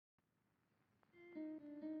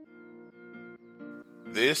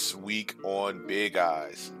This week on Big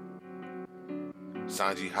Eyes,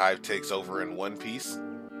 Sanji Hive takes over in One Piece,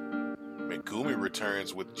 Megumi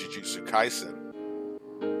returns with Jujutsu Kaisen,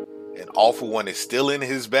 and All For One is still in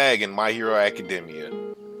his bag in My Hero Academia.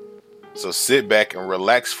 So sit back and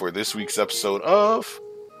relax for this week's episode of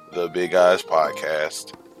the Big Eyes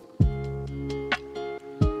Podcast.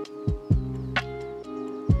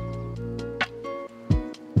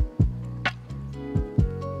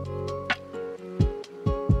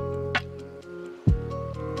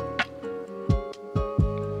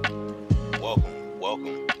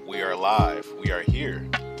 Welcome. We are live. We are here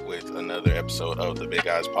with another episode of the Big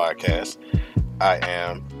Eyes Podcast. I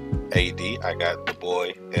am AD. I got the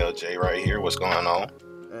boy LJ right here. What's going on?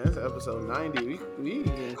 Man, it's episode 90. We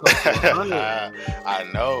getting close to 100. I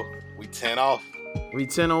know. We 10 off. We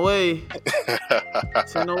 10 away.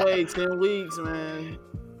 10 away, 10 weeks, man.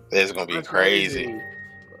 It's going to be crazy.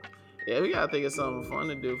 Yeah, we got to think of something fun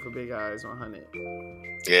to do for Big Eyes 100.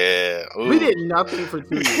 Yeah. Ooh. We did nothing for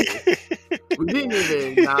 2 years. We didn't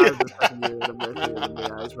even acknowledge the second year of the birthday of the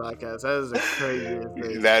Big Eyes Podcast. That is the craziest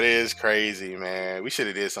thing. That is crazy, man. We should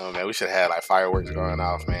have did something, man. We should have had like fireworks going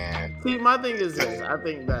off, man. See, my thing is this. I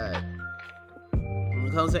think that when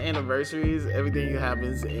it comes to anniversaries, everything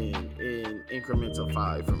happens in increments of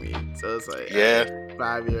 5 for me. So it's like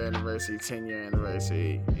 5-year anniversary, 10-year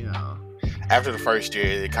anniversary, you know. After the first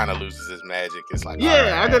year, it kind of loses its magic. It's like,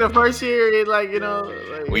 after the first year, it like, you know,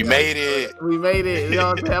 like, we made it. We made it. You know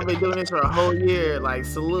what I'm saying? I've been doing this for a whole year, like,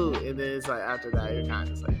 salute. And then it's like, after that, you're kind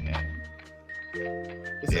of just like,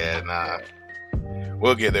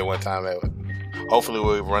 We'll get there one time. Hopefully,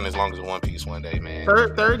 we'll run as long as One Piece one day, man.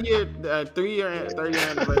 Third year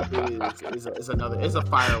anniversary is another. It's a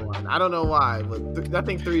fire one. I don't know why, but I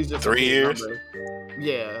think 3 is just 3 years. Number.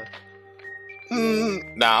 Yeah.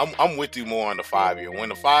 Nah, I'm with you more on the 5-year. When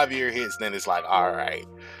the 5-year hits, then it's like, all right,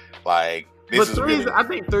 like this is really. I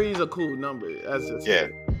think 3 is a cool number. That's just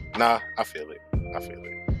it. Nah, I feel it. 3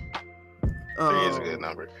 is a good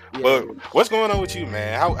number. Yeah. But what's going on with you,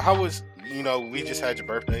 man? How was, you know, we just had your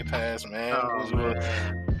birthday pass, man.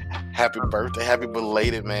 Happy birthday, happy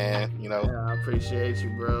belated, man. You know. Yeah, I appreciate you,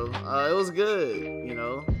 bro. It was good. You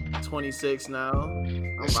know, 26 now.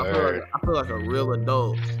 I feel like a real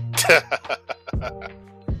adult.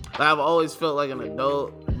 I've always felt like an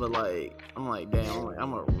adult, but like I'm like, damn,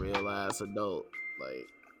 I'm a real ass adult. Like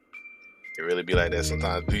it really be like that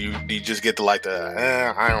sometimes. Do you just get to like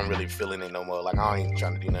I don't really feeling it no more. Like I ain't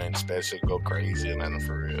trying to do nothing special, go crazy or nothing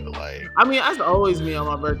for real. Like I mean, that's always me on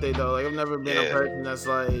my birthday though. Like I've never been a person that's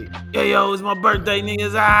like, yo, it's my birthday,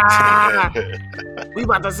 niggas. We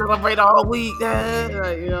about to celebrate all week. Like,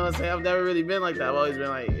 you know what I'm saying? I've never really been like that. I've always been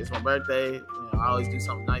like, it's my birthday. I always do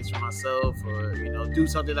something nice for myself, or you know, do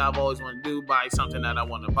something that I've always wanted to do, buy something that I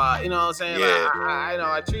want to buy. You know what I'm saying? Yeah. Like,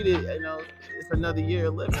 I treat it. You know, it's another year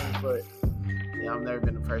of living, but I've never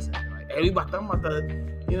been a person like, hey, I'm about to,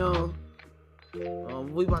 you know,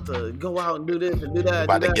 we about to go out and do this and do that.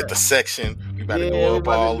 We about to get the section. We about to go up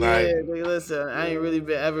all night. Yeah, listen, I ain't really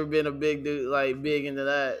ever been a big dude, like big into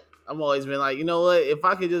that. I've always been like, you know what? If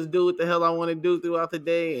I could just do what the hell I want to do throughout the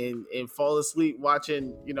day and fall asleep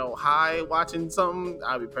watching, you know, watching something,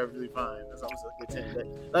 I'll be perfectly fine. That's what I'm so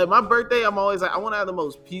content. Like my birthday, I'm always like, I want to have the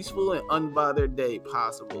most peaceful and unbothered day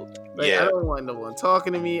possible. Like I don't want no one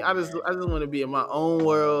talking to me. I just want to be in my own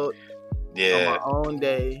world, on my own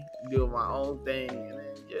day, doing my own thing, and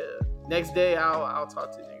then next day I'll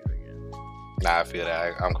talk to niggas again. Nah, I feel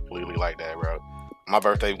that. I'm completely like that, bro. My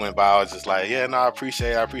birthday went by, I was just like, I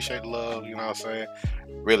appreciate the love, you know what I'm saying?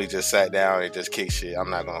 Really just sat down and just kicked shit. I'm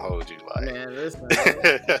not gonna hold you, like. Man, listen,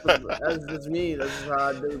 that's just me. That's just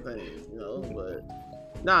how I do things, you know. But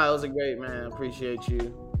it was a great, man. Appreciate you.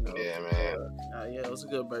 You know? Yeah, man. It was a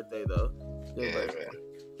good birthday though. Man.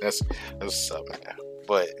 That's what's up, man.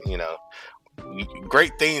 But you know,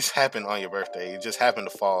 great things happen on your birthday. It just happened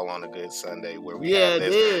to fall on a good Sunday where we have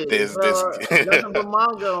this nothing but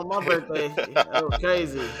manga on my birthday. That was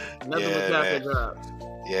crazy. Nothing but chapter drops.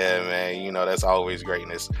 Yeah, man. You know that's always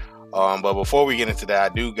greatness. But before we get into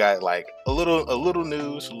that, I do got like a little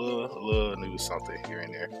news, a little news, something here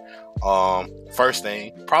and there. First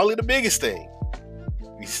thing, probably the biggest thing,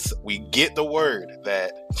 we get the word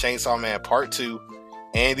that Chainsaw Man Part 2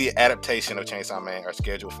 and the adaptation of Chainsaw Man are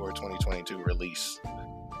scheduled for a 2022 release.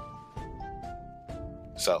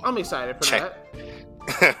 So I'm excited for that.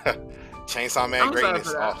 Chainsaw Man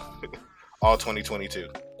greatness all 2022.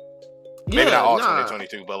 Maybe not all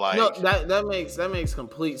 2022, but like that makes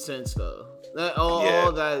complete sense though.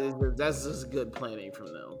 All that is that's just good planning from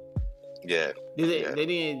them. Yeah. They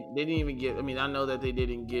didn't even give. I mean, I know that they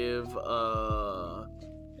didn't give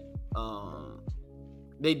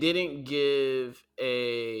they didn't give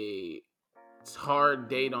a hard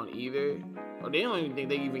date on either. Or they don't even think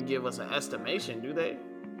they even give us an estimation, do they?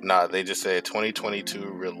 Nah, they just said 2022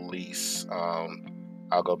 release.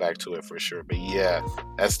 I'll go back to it for sure. But yeah,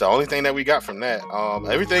 that's the only thing that we got from that.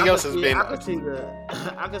 Everything else has been. I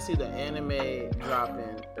can see the anime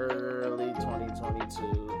dropping early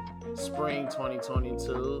 2022, spring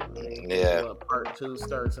 2022. Yeah. Part 2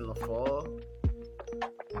 starts in the fall.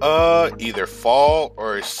 Either fall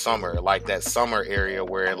or summer, like that summer area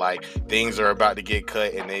where like things are about to get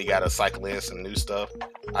cut and they gotta cycle in some new stuff.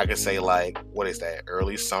 I could say like, what is that?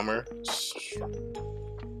 Early summer.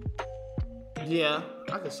 Yeah,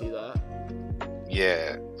 I can see that.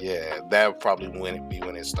 Yeah, that would probably be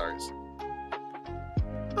when it starts.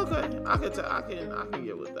 Okay, I can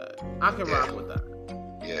get with that. I can rock with that.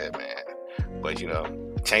 Yeah, man. But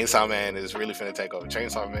Chainsaw Man is really finna take over.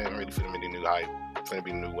 Chainsaw Man really finna be the new hype. Finna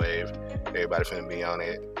be the new wave. Everybody finna be on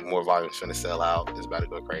it. More volumes finna sell out. It's about to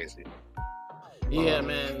go crazy. Yeah,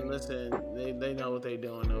 man. Listen, they know what they're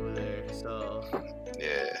doing over there. So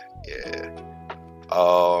yeah.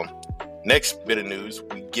 Next bit of news,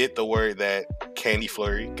 we get the word that Candy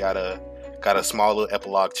Flurry got a small little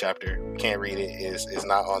epilogue chapter. Can't read it. It's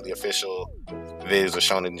not on the official vids of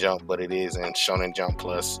Shonen Jump, but it is in Shonen Jump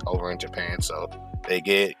Plus over in Japan. So they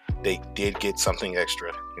did get something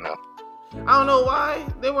extra. I don't know why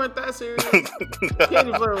they weren't that serious.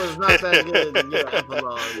 Candy Flurry was not that good to get an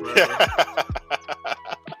epilogue, bro.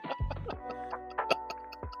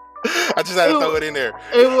 I just had to throw it in there.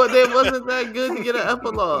 It wasn't that good to get an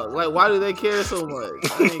epilogue. Like, why do they care so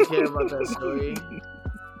much? I didn't care about that story.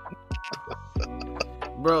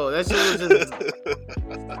 Bro, that shit was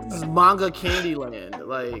just manga Candyland.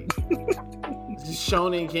 Like, just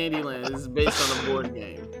Shonen Candyland. This is based on a board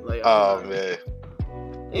game. Like, man.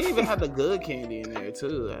 They even had the good candy in there,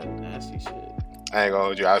 too. That nasty shit. I ain't gonna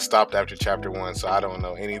hold you. I stopped after chapter 1, so I don't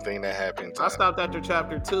know anything that happened. I stopped after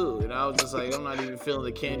chapter 2, and I was just like, I'm not even feeling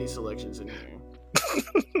the candy selections in here.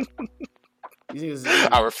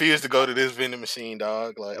 I refuse to go to this vending machine,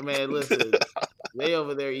 dog. Like, man, listen, they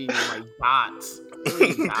over there eating like dots. They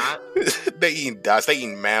eating dots. They eating dots. They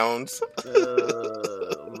eating mounds.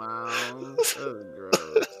 Mounds. That's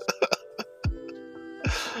gross.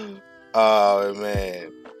 Oh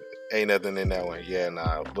man. Ain't nothing in that one. Yeah,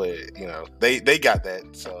 nah. But, they got that.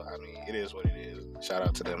 So, I mean, it is what it is. Shout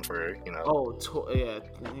out to them for, Oh, yeah.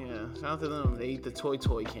 Shout out to them. They eat the toy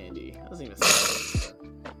candy. That doesn't even sound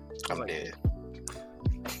good. I'm dead.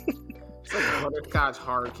 It's like butterscotch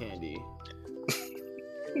hard candy.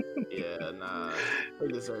 Yeah, nah. They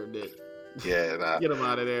deserved it. Yeah, nah. Get them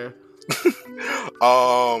out of there.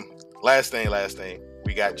 Last thing.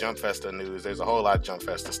 We got Jump Festa news. There's a whole lot of Jump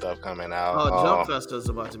Festa stuff coming out. Oh, Jump Festa is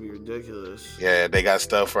about to be ridiculous. Yeah, they got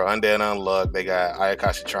stuff for Undead Unluck. They got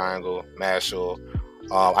Ayakashi Triangle, Mashal.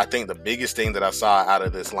 I think the biggest thing that I saw out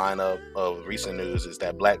of this lineup of recent news is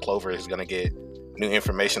that Black Clover is going to get new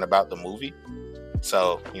information about the movie.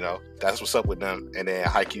 So, that's what's up with them. And then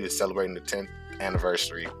Haikyuu is celebrating the 10th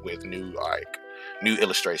anniversary with new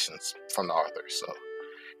illustrations from the author. So,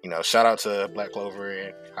 shout out to Black Clover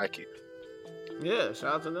and Haikyuu. Yeah,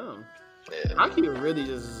 shout out to them. Yeah. Haikyuu really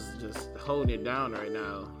just holding it down right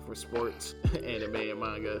now for sports, anime, and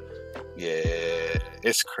manga. Yeah,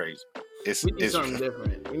 it's crazy. We need something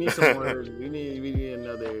different. We need some more. we need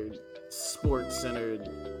another sports-centered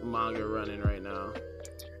manga running right now.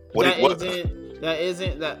 That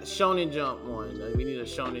isn't that Shonen Jump one. Like, we need a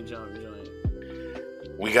Shonen Jump joint.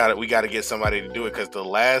 We got to get somebody to do it because the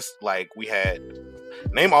last we had.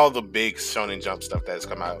 Name all the big Shonen Jump stuff that's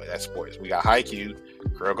come out at sports. We got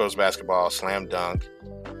Haikyuu, Girl Goes Basketball, Slam Dunk,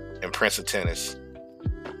 and Prince of Tennis.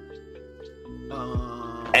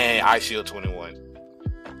 And Ice Shield 21.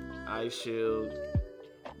 Ice Shield.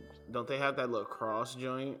 Don't they have that little cross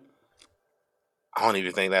joint? I don't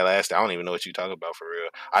even think that lasted. I don't even know what you're talking about for real.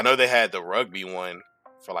 I know they had the rugby one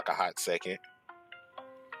for like a hot second.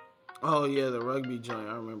 Oh yeah, the rugby joint.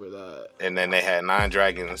 I remember that. And then they had Nine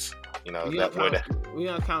Dragons. We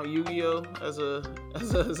gonna count Yu-Gi-Oh as a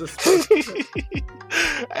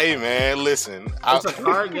Hey man, listen. It's a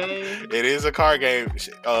card game. It is a card game.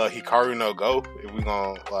 Hikaru no Go. If we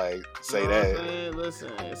gonna say that. Man,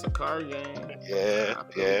 listen, it's a card game. Yeah.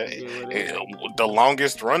 The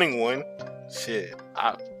longest running one. Shit,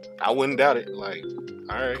 I wouldn't doubt it. Like,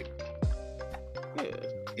 all right.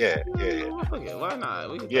 Yeah. Okay, why not?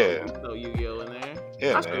 We can throw Yu-Gi-Oh in there.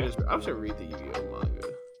 Yeah, I should read the Yu-Gi-Oh manga.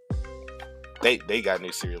 They got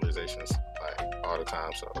new serializations all the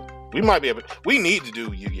time, so we might be able. We need to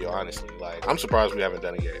do Yu-Gi-Oh. Honestly, I'm surprised we haven't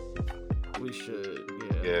done it yet. We should.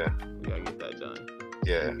 Yeah. We gotta get that done.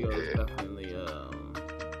 Yeah. Yu-Gi-Oh is definitely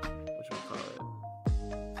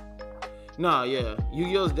No, yeah,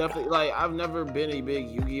 Yu-Gi-Oh's definitely like I've never been a big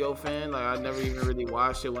Yu-Gi-Oh fan. Like I never even really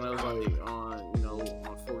watched it when it was like on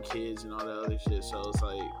on 4Kids and all that other shit. So it's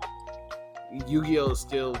like Yu-Gi-Oh is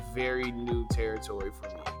still very new territory for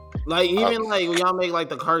me. Like even like when y'all make like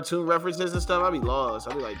the cartoon references and stuff, I'd be lost.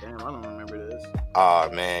 I'd be like, damn, I don't remember this. Oh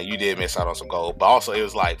man, you did miss out on some gold. But also it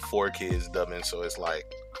was like 4Kids dubbing, so it's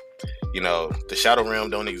like, the Shadow Realm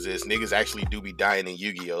don't exist. Niggas actually do be dying in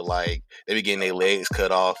Yu-Gi-Oh. Like they be getting their legs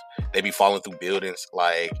cut off, they be falling through buildings.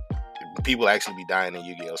 Like people actually be dying in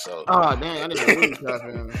Yu-Gi-Oh. So oh damn, I didn't really talk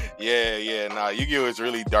to him. Nah, Yu-Gi-Oh is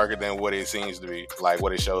really darker than what it seems to be, like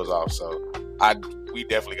what it shows off. So we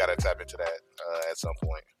definitely gotta tap into that at some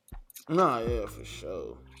point. No, yeah, for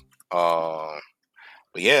sure.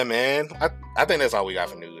 But yeah, man, I think that's all we got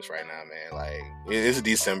for news right now, man. Like it's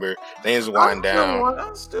December, things wind down.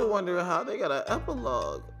 I'm still wondering how they got an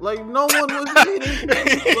epilogue. Like no one was reading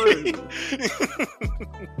first.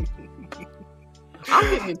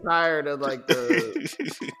 I'm getting tired of like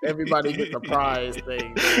the everybody gets a prize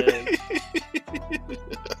thing, man.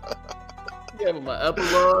 Give him an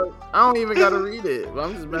epilogue. I don't even gotta read it, but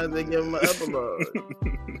I'm just mad they give him an epilogue.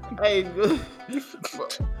 Hey,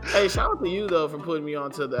 shout out to you though for putting me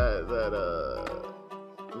onto that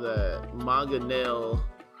manga nail.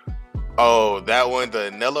 Oh, that one,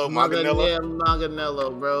 the Nello Manganello? Yeah,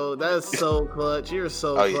 Manganello, bro. That's so clutch. You're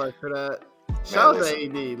so clutch for that. Shout out to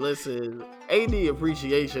AD. Listen, AD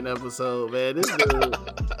appreciation episode, man. This dude,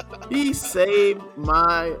 he saved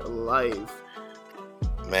my life.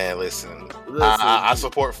 Man, listen. I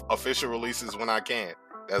support official releases when I can.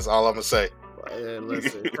 That's all I'm gonna say. Man,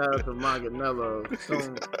 listen, shout out to Manganello.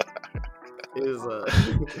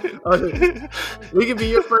 We can be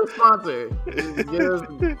your first sponsor.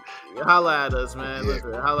 Holla at us, man.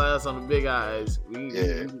 Listen, holla at us on the big eyes. We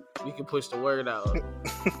can push the word out.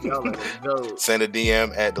 Y'all are the GOAT. Send a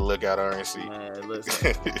DM at the Lookout RNC. Man,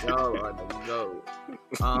 listen, y'all are the GOAT.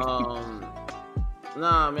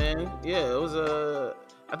 Nah, man. Yeah, it was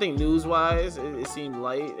I think news-wise, it seemed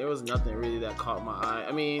light. There was nothing really that caught my eye.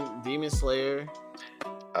 I mean, Demon Slayer.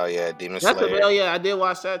 Oh yeah, Demon Slayer. I did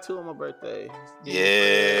watch that too on my birthday. Demon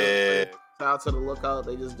Slayer. Shout out to the Lookout.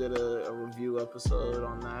 They just did a review episode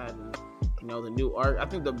on that, and the new arc. I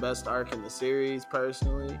think the best arc in the series,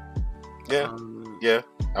 personally. Yeah,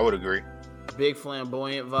 I would agree. Big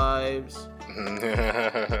flamboyant vibes.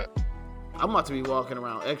 I'm about to be walking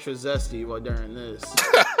around extra zesty while during this.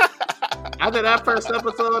 After that first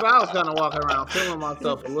episode, I was kind of walking around feeling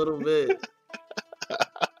myself a little bit.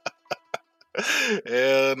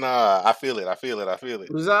 Hell nah, I feel it.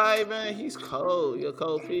 Uzai, man, he's cold. You're a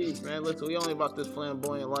cold piece, man. Listen, we only about this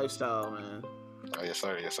flamboyant lifestyle, man. Oh yes,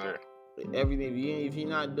 sir. Everything. If you're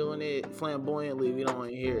not doing it flamboyantly, we don't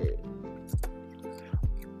want to hear it.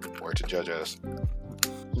 Word to judge us.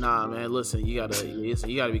 Nah, man. Listen, you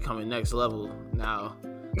gotta be coming next level now.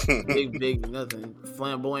 big nothing.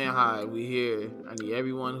 Flamboyant high. We here. I need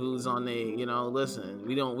everyone who's on listen.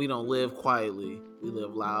 We don't live quietly. We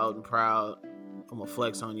live loud and proud. I'm gonna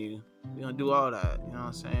flex on you. We gonna do all that. You know what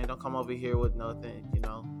I'm saying? Don't come over here with nothing.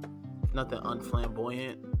 Nothing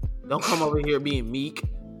unflamboyant. Don't come over here being meek.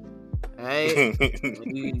 Hey,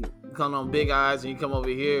 you come on big eyes and you come over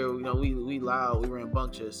here. We loud. We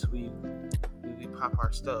rambunctious. We pop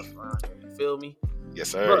our stuff around here. You feel me? Yes,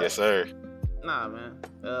 sir. Yes, sir. Nah, man.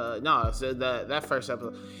 No, I said that first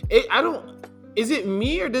episode. Is it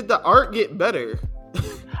me or did the art get better?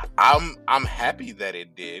 I'm happy that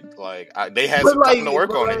it did. Like they had some time to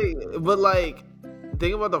work on it. But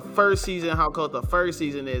think about the first season, how cold the first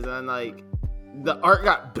season is, and the art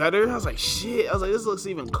got better. I was like, shit. I was like, this looks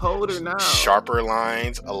even colder now. Sharper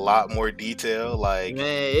lines, a lot more detail. Like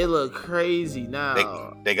man, it looked crazy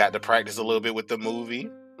now. They got to practice a little bit with the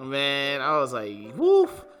movie. Man, I was like,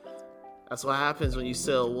 woof. That's what happens when you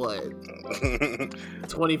sell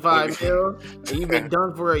 25 mil and you've been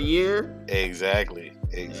done for a year. Exactly.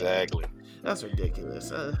 That's ridiculous.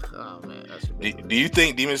 Oh man, that's ridiculous. Do you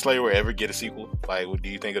think Demon Slayer will ever get a sequel? Like, do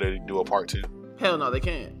you think it'll do a part 2? Hell no, they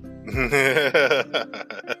can't.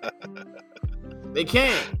 They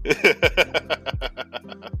can't.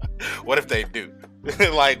 What if they do?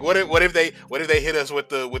 Like, what if they hit us with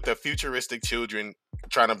the futuristic children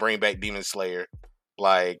trying to bring back Demon Slayer?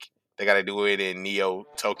 Like, they got to do it in Neo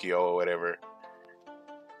Tokyo or whatever.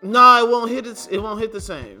 No, it won't hit the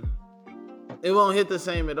same. It won't hit the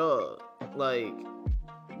same at all. Like,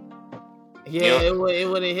 yeah, it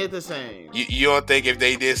wouldn't hit the same. You don't think if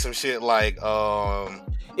they did some shit like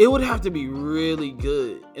it would have to be really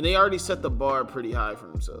good, and they already set the bar pretty high for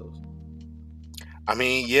themselves. I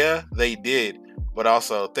mean, yeah, they did, but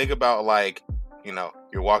also think about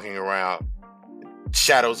you're walking around.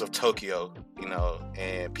 shadows of Tokyo,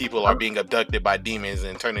 and people are being abducted by demons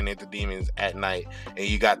and turning into demons at night, and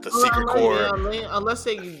you got the secret core. Unless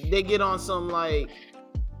they get on some like,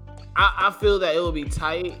 I feel that it would be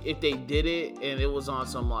tight if they did it and it was on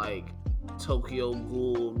some like Tokyo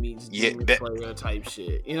Ghoul meets Demon Slayer type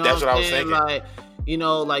shit. That's what I was thinking. Like,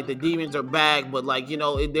 like the demons are back, but like,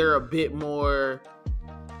 they're a bit more.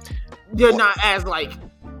 They're not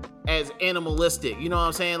as animalistic, you know what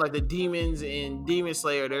I'm saying? Like the demons in Demon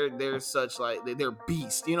Slayer, they're such like they're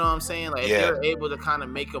beasts, you know what I'm saying? Like if they're able to kind of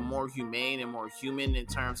make them more humane and more human in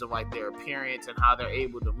terms of like their appearance and how they're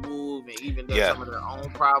able to move and even some of their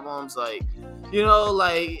own problems, like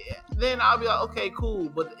like then I'll be like, okay, cool.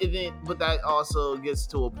 But that also gets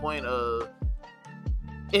to a point of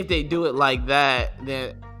if they do it like that,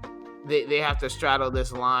 then they have to straddle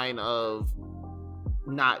this line of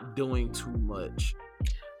not doing too much.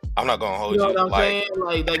 I'm not gonna hold you. You know what I'm saying?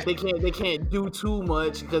 Like they can't do too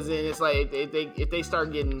much, because then it's like if they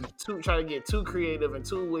start trying to get too creative and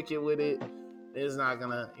too wicked with it, it's not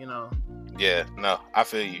gonna, Yeah, no, I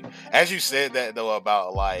feel you. As you said that though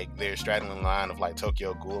about like their straddling line of like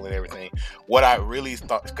Tokyo Ghoul and everything, what I really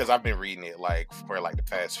thought, because I've been reading it like for like the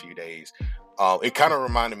past few days, it kind of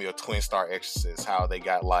reminded me of Twin Star Exorcist, how they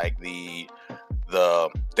got like they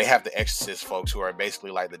have the exorcist folks who are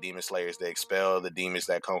basically like the demon slayers. They expel the demons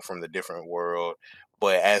that come from the different world,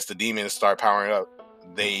 but as the demons start powering up,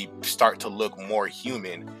 they start to look more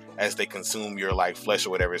human as they consume your like flesh or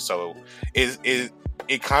whatever. So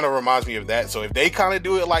it kind of reminds me of that. So if they kind of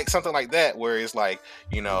do it like something like that, where it's like,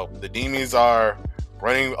 the demons are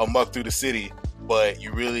running amok through the city, but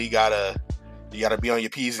you really gotta be on your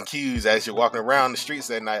P's and Q's as you're walking around the streets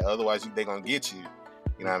at night, otherwise they're gonna get you.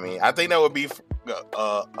 You know what I mean? I think that would be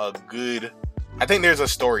a good. I think there's a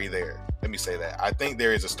story there. Let me say that. I think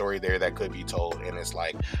there is a story there that could be told, and it's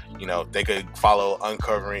like, they could follow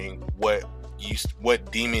uncovering what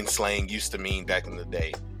demon slaying used to mean back in the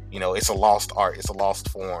day. It's a lost art. It's a lost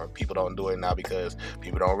form. People don't do it now because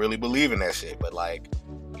people don't really believe in that shit. But like,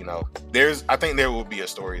 I think there would be a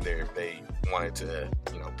story there if they wanted to,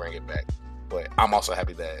 bring it back. But I'm also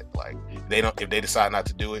happy that like if they decide not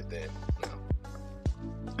to do it, then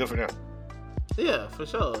good for them. Yeah, for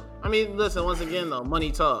sure. I mean, listen, once again though,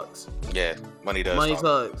 money talks. Yeah, money does. Money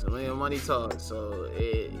talks. I mean, money talks. So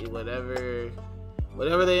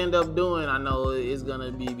whatever they end up doing, I know it's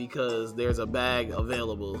gonna be because there's a bag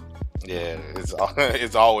available. Yeah,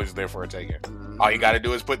 it's always there for a taking. Mm-hmm. All you got to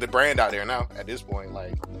do is put the brand out there now. At this point,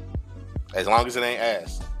 like, as long as it ain't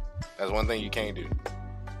ass, that's one thing you can't do.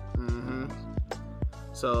 Mm-hmm.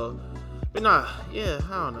 So, but nah, yeah,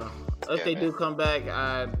 I don't know. If they do come back,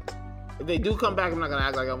 I'm not gonna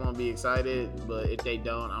act like I won't be excited. But if they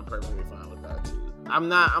don't, I'm perfectly fine with that too. I'm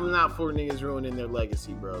not for niggas ruining their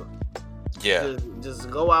legacy, bro. Yeah. Just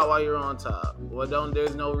go out while you're on top. Well,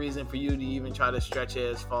 there's no reason for you to even try to stretch it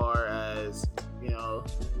as far as,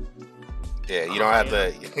 Yeah, you don't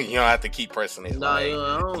have to keep pressing it. No,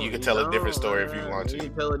 you can tell a different story if you want to. You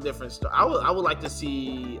can tell a different story. I would like to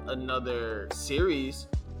see another series,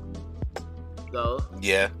 though.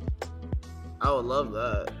 Yeah. I would love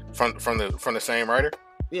that. From the same writer?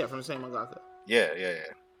 Yeah, from the same mangaka. Yeah.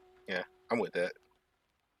 I'm with that.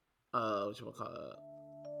 What you call it?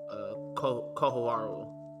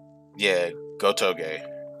 Koharu. Yeah, Gotoge.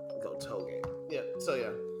 Yeah. So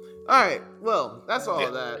yeah. All right. Well, that's all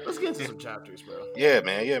of that. Let's get into some chapters, bro. Yeah,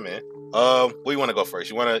 man. Where you want to go first?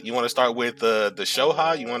 You want to start with the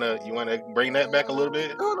Shoha? You want to bring that back a little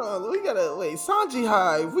bit? Hold on. We gotta wait. Sanji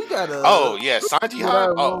Hive. We gotta. Oh yeah, Sanji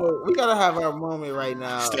Hive. Oh, we gotta have our moment right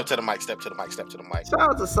now. Step to the mic. Step to the mic. Shout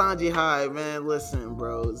out to Sanji Hive, man. Listen,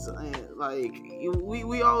 bros. Like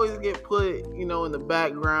we always get put, in the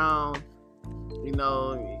background.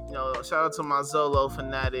 Shout out to my Zolo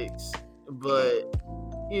fanatics, but.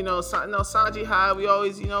 Sanji High, we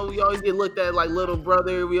always get looked at like little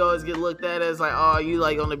brother. We always get looked at as like, oh, you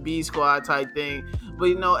like on the B squad type thing.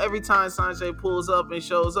 But every time Sanjay pulls up and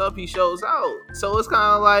shows up, he shows out. So it's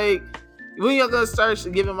kind of like, when y'all gonna start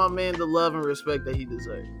giving my man the love and respect that he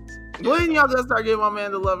deserves? When y'all gonna start giving my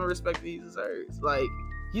man the love and respect that he deserves? Like,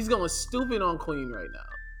 he's going stupid on Queen right now.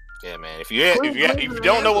 Yeah, man. If you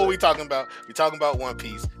don't know what we're talking about One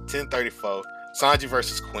Piece 1034, Sanji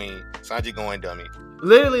versus Queen. Sanji going dummy.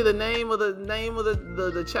 Literally the name of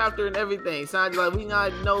the chapter and everything. Sanji like, we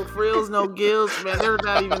not no frills, no gills, man. There's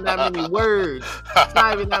not even that many words. It's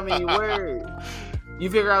not even that many words. You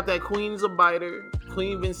figure out that Queen's a biter.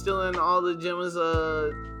 Queen been stealing all the Gemma's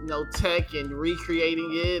tech and recreating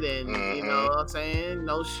it, and you know what I'm saying,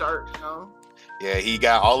 no shark, Yeah, he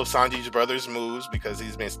got all of Sanji's brother's moves because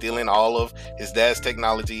he's been stealing all of his dad's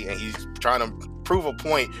technology, and he's trying to prove a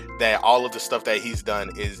point that all of the stuff that he's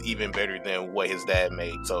done is even better than what his dad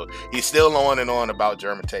made. So he's still on and on about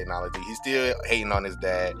German technology. He's still hating on his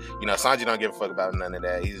dad. You know, Sanji don't give a fuck about none of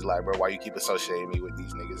that. He's like, bro, why you keep associating me with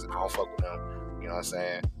these niggas? I don't fuck with them. You know what I'm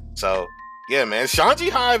saying? So yeah, man, Sanji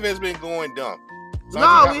Hive has been going dumb.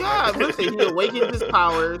 No, we have. Listen, he awakened his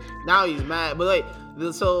powers. Now he's mad. But like,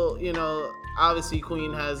 so you know, obviously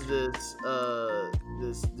Queen has this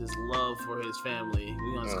this love for his family.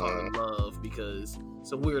 We gonna call it love because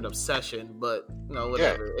it's a weird obsession. But you know,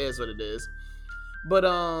 whatever. It is what it is. But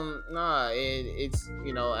it's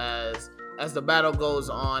you know, as the battle goes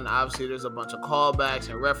on, obviously there's a bunch of callbacks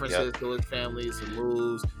and references to his family, some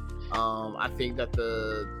moves. I think that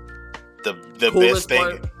the best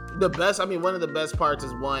thing. One of the best parts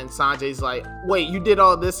is one, Sanjay's like, wait, you did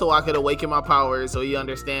all this so I could awaken my powers, so he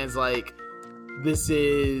understands, like, this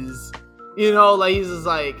is, you know, like, he's just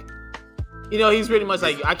like, you know, he's pretty much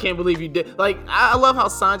like, I can't believe you did, like, I love how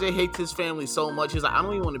Sanjay hates his family so much. He's like, I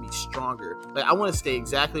don't even want to be stronger, like, I want to stay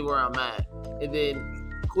exactly where I'm at. And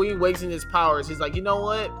then Queen wakes in his powers. He's like, you know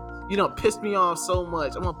what, you know, pissed me off so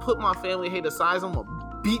much, I'm gonna put my family hate aside, I'm gonna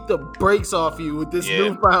beat the brakes off you with this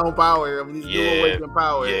newfound power, of this new awakened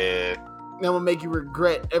power. And I'm gonna make you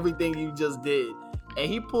regret everything you just did. And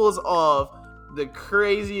he pulls off the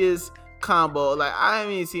craziest combo. Like, I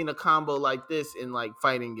haven't even seen a combo like this in like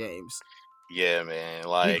fighting games. Yeah, man.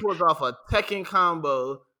 Like, he pulls off a Tekken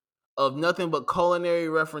combo of nothing but culinary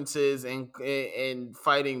references and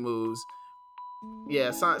fighting moves. Yeah,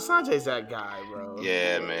 Sanjay's that guy, bro.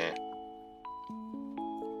 Yeah, man.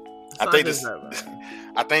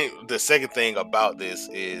 I think the second thing about this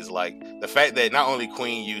is like the fact that not only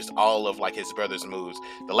Queen used all of like his brother's moves,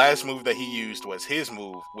 the last move that he used was his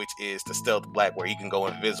move, which is the stealth black, where he can go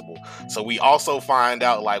invisible. So we also find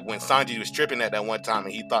out like when Sanji was tripping at that one time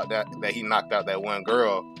and he thought that he knocked out that one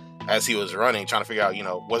girl as he was running, trying to figure out, you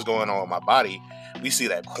know, what's going on with my body. We see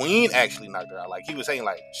that Queen actually knocked her out. Like he was saying,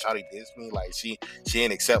 like, Shawty dissed me, like she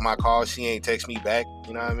ain't accept my call, she ain't text me back.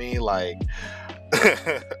 You know what I mean? Like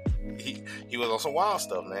he was on some wild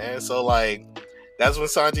stuff, man. So like that's when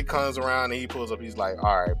Sanji comes around and he pulls up. He's like,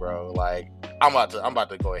 all right, bro, like I'm about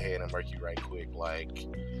to go ahead and murk you right quick. Like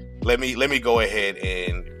let me go ahead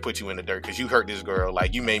and put you in the dirt because you hurt this girl.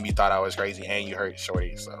 Like you made me thought I was crazy and you hurt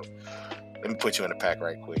Shorty. So let me put you in the pack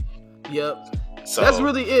right quick. Yep. So that's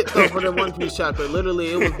really it though for the One Piece chapter.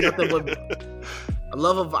 Literally, it was nothing but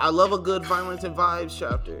I love a good violence and vibes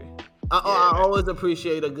chapter. I always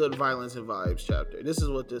appreciate a good violence and vibes chapter. This is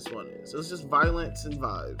what this one is. It's just violence and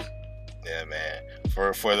vibes. Yeah, man.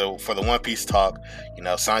 For the One Piece talk, you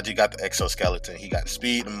know, Sanji got the exoskeleton. He got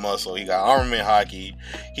speed and muscle. He got armament hockey.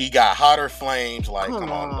 He got hotter flames. Like,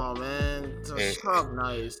 come on, man. Talk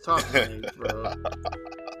nice, bro.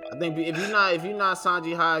 I think if you're not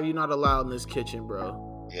Sanji Hive, you're not allowed in this kitchen,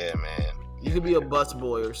 bro. Yeah, man. You could be a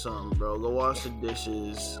busboy or something, bro. Go wash the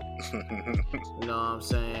dishes. You know what I'm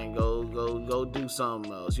saying? Go do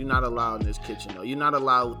something else. You're not allowed in this kitchen, though. You're not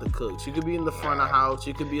allowed with the cooks. You could be in the front of house.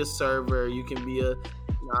 You could be a server. You can be real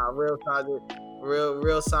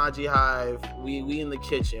Sanji Hive. We in the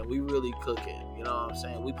kitchen. We really cooking. You know what I'm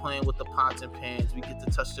saying? We playing with the pots and pans. We get to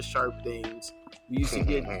touch the sharp things. We used to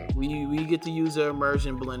get we get to use our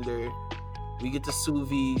immersion blender. We get to sous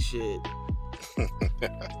vide shit.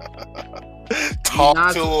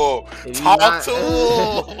 Talk to him.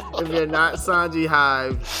 If you're not Sanji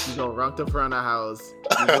Hive, you go run to front of house.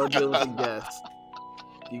 You go deal with the guests.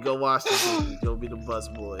 You go wash the dishes. You'll be the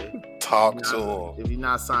busboy. Talk to him. If you're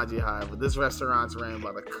not Sanji Hive, but this restaurant's ran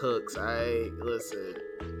by the cooks. All right, listen,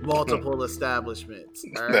 multiple establishments.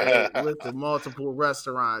 All right, listen, multiple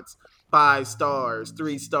restaurants, 5 stars,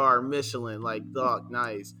 3-star Michelin. Like, dog,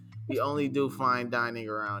 nice. We only do fine dining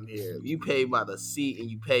around here. You pay by the seat and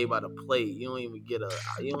you pay by the plate. You don't even get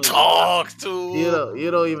you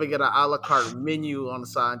don't even get an a la carte menu on the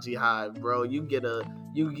Sanji Hive, bro. You get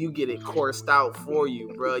it coursed out for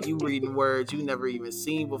you, bro. You reading words you never even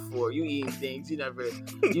seen before. You eating things you never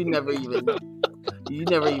even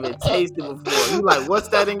tasted before. You like, what's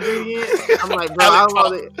that ingredient? I'm like, bro,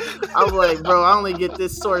 I only get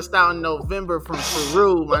this sourced out in November from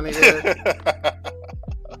Peru, my nigga.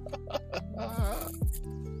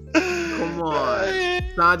 Come on,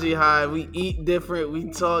 Sanji Hive. We eat different. We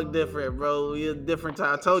talk different, bro. We a different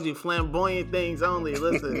time. I told you, flamboyant things only.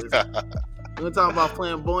 Listen, we're talking about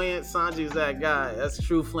flamboyant. Sanji's that guy. That's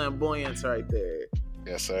true flamboyance right there.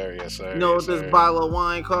 Yes, sir. You know what this bottle of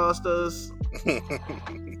wine cost us?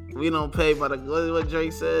 We don't pay by what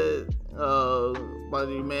Drake said. Buy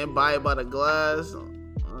it by the glass.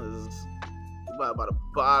 Buy it by the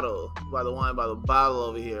bottle. Buy the wine by the bottle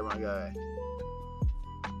over here, my guy.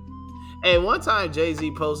 Hey, one time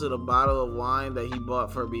Jay-Z posted a bottle of wine that he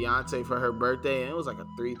bought for Beyonce for her birthday, and it was like a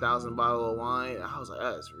 3,000 bottle of wine. I was like,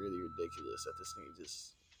 that's really ridiculous that this thing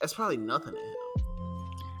just. That's probably nothing to him.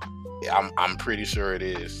 Yeah, I'm pretty sure it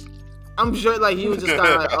is. I'm sure, like, he was just kind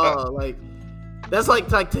of like, oh, like, that's like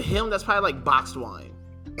to him, that's probably like boxed wine.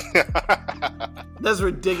 That's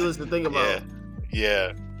ridiculous to think about.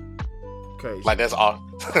 Yeah. Crazy. Like, that's all.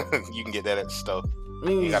 You can get that at the store.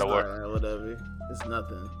 You gotta work. Whatever. It's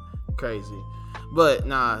nothing. Crazy. But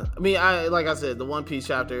nah, I mean, like I said, the One Piece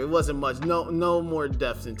chapter, it wasn't much. No more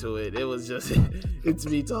depth into it. It was just it's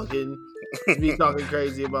me talking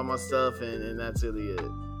crazy about my stuff, and that's really it.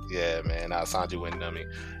 Yeah, man. Sanji went dummy.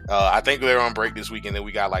 I think they're on break this week, and then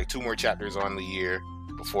we got like 2 more chapters on the year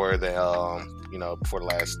before the before the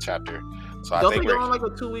last chapter. So I think they're on like a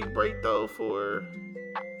 2-week break though for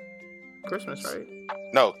Christmas, right?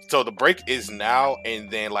 No, so the break is now, and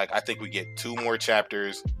then like I think we get 2 more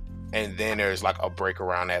chapters, and then there's like a break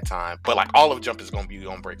around that time. But like all of Jump is gonna be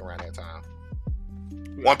on break around that time.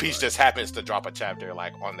 Yeah, One Piece just happens to drop a chapter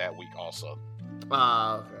like on that week also.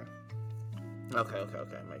 Okay,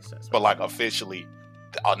 makes sense. But like officially,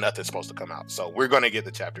 nothing's supposed to come out. So we're gonna get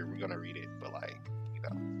the chapter, we're gonna read it, but like, you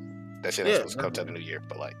know, that shit ain't supposed to come till the new year.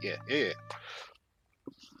 But like, yeah.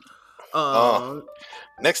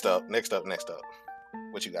 Next up.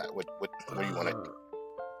 What you got? What do you want to?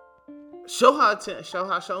 Shoha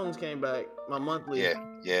Shonens came back. My monthly.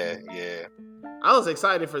 Yeah. I was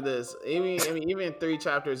excited for this. Even 3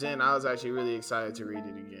 chapters in, I was actually really excited to read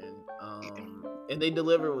it again. And they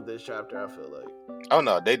delivered with this chapter, I feel like. Oh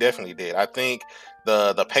no, they definitely did. I think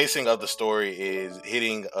the pacing of the story is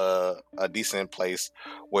hitting a decent place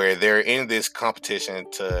where they're in this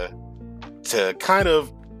competition to kind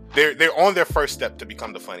of they're on their first step to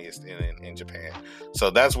become the funniest in Japan. So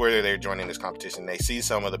that's where they're joining this competition. They see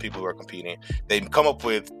some of the people who are competing. They come up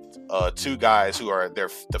with 2 guys who are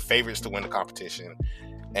the favorites to win the competition,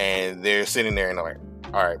 and they're sitting there and they're like,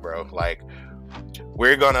 all right, bro, like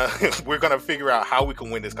we're gonna figure out how we can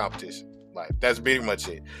win this competition. Like that's pretty much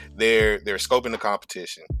it. They're scoping the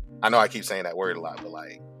competition. I know I keep saying that word a lot, but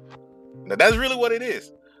like that's really what it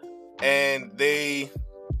is. And they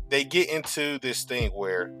get into this thing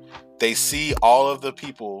where they see all of the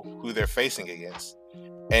people who they're facing against,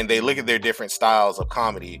 and they look at their different styles of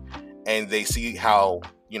comedy, and they see how,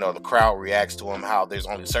 you know, the crowd reacts to them, how there's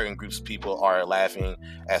only certain groups of people are laughing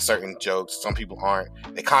at certain jokes, some people aren't.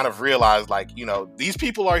 They kind of realize, like, you know, these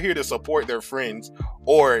people are here to support their friends,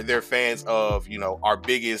 or they're fans of, you know, our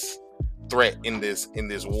biggest threat in this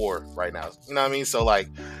war right now. You know what I mean? So like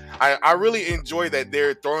I really enjoy that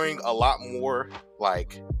they're throwing a lot more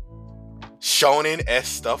like shonen-esque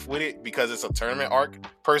stuff with it, because it's a tournament arc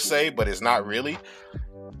per se, but it's not really.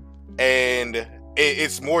 And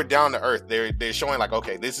it's more down to earth. They're showing like,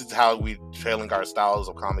 okay, this is how we trailing our styles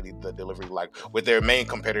of comedy, the delivery, like with their main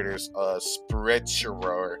competitors, Sprecher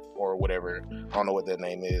or whatever, I don't know what their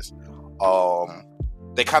name is.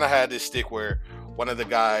 They kind of had this stick where one of the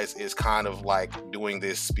guys is kind of like doing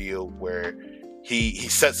this spiel where he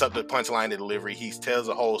sets up the punchline, the delivery, he tells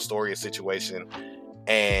a whole story, a situation,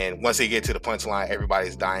 and once they get to the punchline,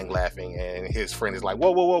 everybody's dying laughing, and his friend is like,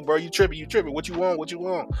 whoa, bro, you tripping, what you want?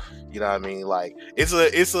 You know what I mean? Like it's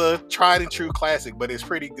a tried and true classic, but it's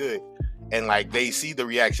pretty good. And like they see the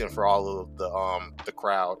reaction for all of the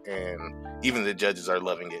crowd, and even the judges are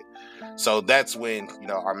loving it. So that's when, you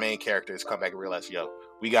know, our main characters come back and realize, yo,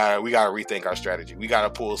 we gotta rethink our strategy. We gotta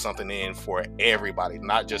pull something in for everybody,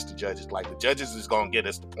 not just the judges. Like the judges is gonna get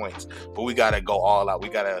us the points, but we gotta go all out. We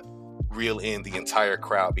gotta reel in the entire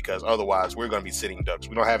crowd, because otherwise we're gonna be sitting ducks.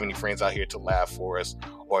 We don't have any friends out here to laugh for us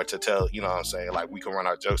or to tell, you know what I'm saying, like we can run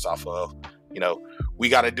our jokes off of. You know, we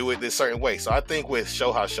got to do it this certain way. So I think with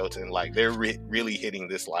Shoten, like they're really hitting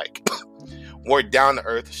this like more down to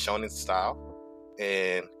earth shonen style,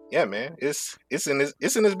 and yeah, man, it's in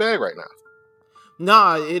his bag right now.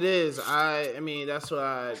 Nah, it is. I mean, that's what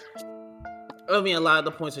I mean, a lot of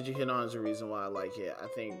the points that you hit on is the reason why I like it. I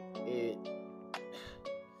think it.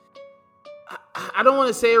 I don't want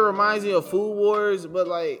to say it reminds me of Food Wars, but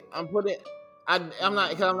like I'm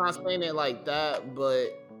not saying it like that, but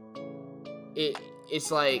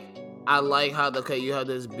it's like I like how you have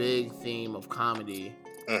this big theme of comedy.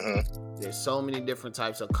 Mm-hmm. There's so many different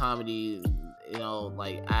types of comedy, you know,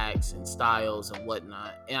 like acts and styles and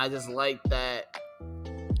whatnot, and I just like that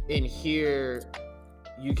in here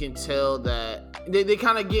you can tell that they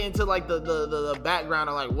kind of get into like the background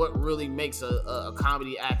of like what really makes a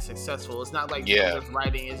comedy act successful. It's not like just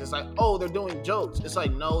writing. It's just like, oh, they're doing jokes. It's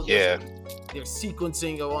like, no, they're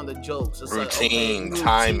sequencing on the jokes. It's routine, like,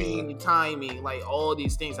 okay, timing, like all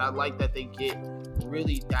these things. I like that they get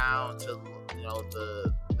really down to, you know,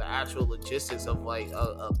 the actual logistics of like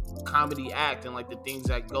a comedy act and like the things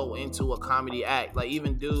that go into a comedy act. Like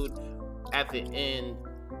even dude at the end,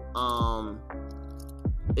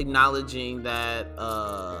 acknowledging that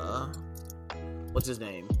what's his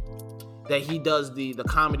name, that he does the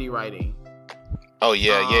comedy writing. Oh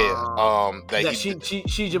yeah. That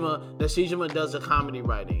Shijima does the comedy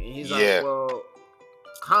writing, and he's like, well,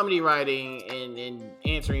 comedy writing and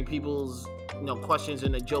answering people's, you know, questions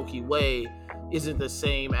in a jokey way isn't the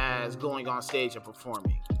same as going on stage and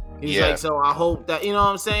performing. He's like, so I hope that, you know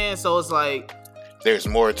what I'm saying? So it's like there's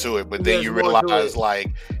more to it, but then you realize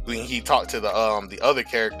like when he talked to the other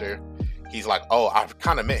character, he's like, oh, I've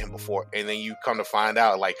kind of met him before, and then you come to find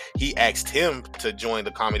out like he asked him to join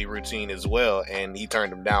the comedy routine as well, and he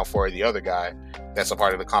turned him down for the other guy that's a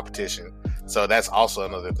part of the competition. So that's also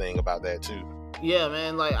another thing about that too. Yeah,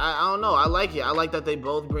 man, like I don't know, I like it. I like that they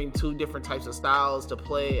both bring two different types of styles to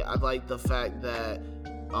play. I like the fact that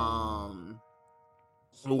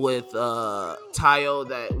with Tayo,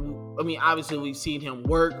 that I mean, obviously we've seen him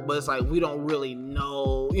work, but it's like we don't really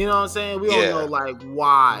know, you know what I'm saying? We don't know like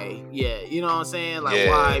why yet, you know what I'm saying? Like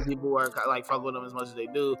why people are like fuck with them as much as they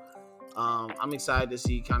do. I'm excited to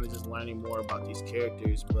see kind of just learning more about these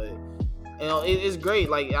characters, but you know, it's great.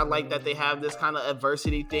 Like I like that they have this kind of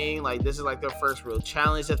adversity thing. Like this is like their first real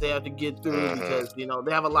challenge that they have to get through because, you know,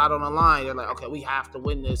 they have a lot on the line. They're like, okay, we have to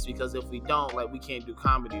win this because if we don't, like we can't do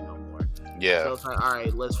comedy no more. Yeah. So it's like, all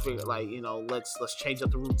right, let's figure, like, you know, let's change up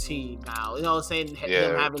the routine now. You know what I'm saying?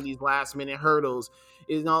 Them having these last minute hurdles,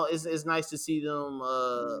 you know, it's nice to see them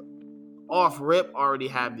off rip already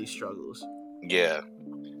have these struggles. Yeah.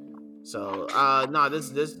 So no,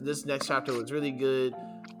 this next chapter was really good.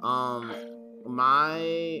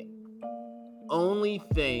 My only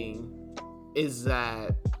thing is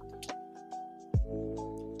that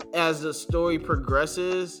as the story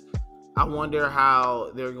progresses, I wonder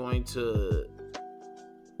how they're gonna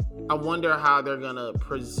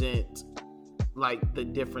present like the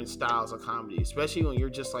different styles of comedy, especially when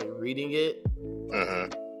you're just like reading it.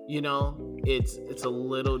 You know, it's a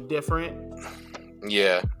little different.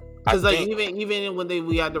 Yeah. Because like even when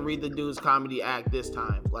we had to read the dude's comedy act this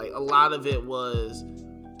time, like a lot of it was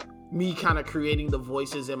me kind of creating the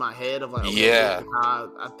voices in my head of like, okay,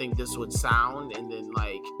 how I think this would sound, and then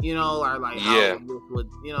like, you know, or like how this would,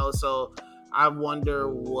 you know. So I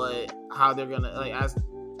wonder how they're gonna, like,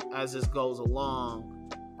 as this goes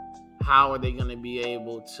along, how are they gonna be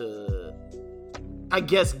able to, I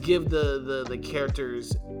guess, give the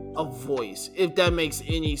characters a voice, if that makes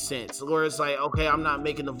any sense. Where it's like, okay, I'm not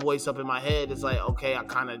making the voice up in my head. It's like, okay, I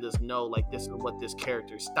kind of just know like this is what this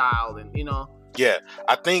character's style, and you know. Yeah,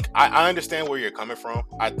 I think I understand where you're coming from.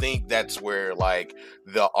 I think that's where like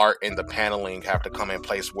the art and the paneling have to come in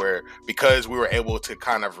place, where because we were able to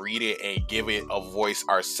kind of read it and give it a voice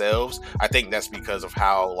ourselves. I think that's because of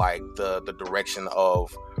how like the direction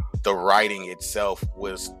of the writing itself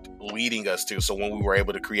was leading us to. So when we were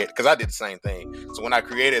able to create, because I did the same thing. So when I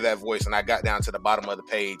created that voice and I got down to the bottom of the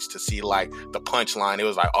page to see like the punchline, it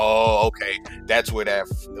was like, oh, okay, that's where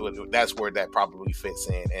that probably fits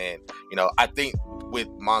in. And you know, I think with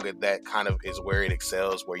manga, that kind of is where it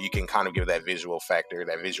excels, where you can kind of give that visual factor,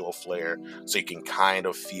 that visual flair, so you can kind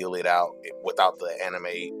of feel it out without the anime,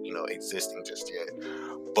 you know, existing just yet.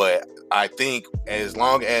 But I think as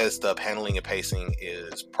long as the paneling and pacing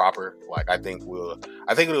is proper, like I think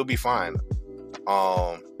it'll be fine.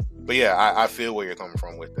 But yeah, I feel where you're coming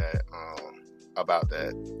from with that, about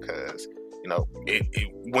that, because you know,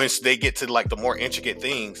 once they get to like the more intricate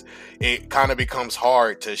things, it kind of becomes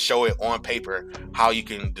hard to show it on paper how you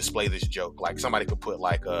can display this joke. Like somebody could put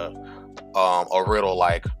like a riddle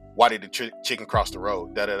like, why did the chicken cross the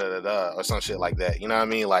road, da da da da da, or some shit like that. You know what I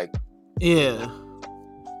mean? Like, yeah.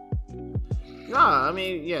 Nah, I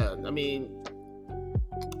mean,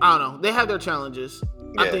 I don't know. They have their challenges.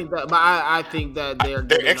 Yeah. I think that, but I think that they're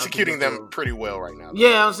executing them pretty well right now.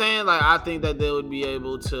 Yeah, I'm saying, like, I think that they would be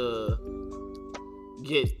able to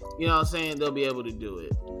get, you know what I'm saying? They'll be able to do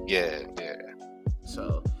it. Yeah.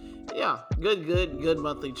 So, yeah, good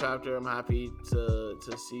monthly chapter. I'm happy to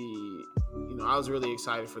see. You know, I was really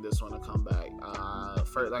excited for this one to come back.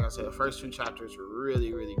 Like I said, the first two chapters were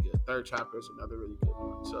really, really good. Third chapter is another really good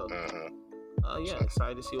one. So,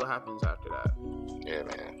 excited to see what happens after that. Yeah,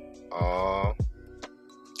 man.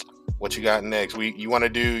 What you got next? You want to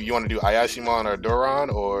do Ayashimon or Doran,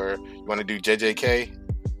 or you want to do JJK?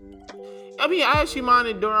 I mean, Ayashimon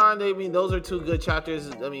and Doran. Those are two good chapters.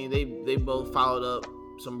 I mean, they both followed up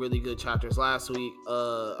some really good chapters last week.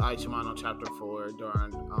 Ayashimon on chapter 4,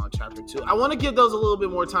 Doran on chapter 2. I want to give those a little bit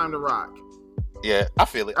more time to rock. Yeah, I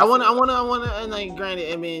feel it. I want to, and like,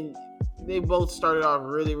 granted, I mean, they both started off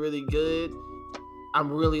really, really good. I'm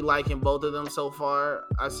really liking both of them so far.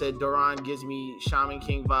 I said Doran gives me Shaman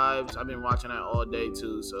King vibes. I've been watching that all day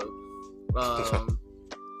too. So,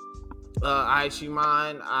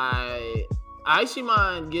 Aishimon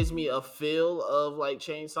gives me a feel of like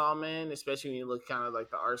Chainsaw Man, especially when you look kind of like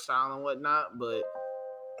the art style and whatnot. But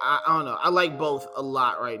I don't know. I like both a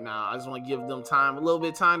lot right now. I just want to give them a little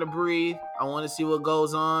bit of time to breathe. I want to see what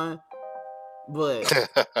goes on. But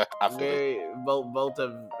both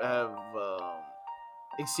have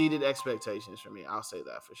exceeded expectations for me. I'll say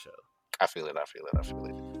that for sure. I feel it.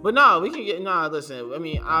 But no, we can get listen. I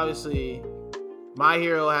mean, obviously, My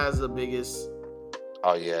Hero has the biggest.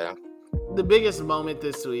 Oh yeah. The biggest moment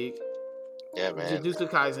this week. Yeah, man. Jujutsu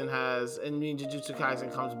Kaisen has, and Jujutsu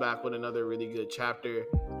Kaisen comes back with another really good chapter.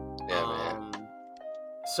 Yeah, man.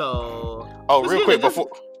 So. Oh, real quick before.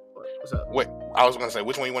 What's up? Wait, I was gonna say,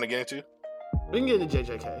 which one you want to get into? We can get into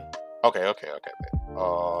JJK. Okay, man.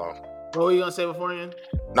 What were you gonna say beforehand?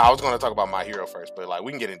 No, I was gonna talk about My Hero first, but like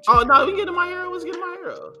we can get into. Oh no, we can get into My Hero. Let's get into My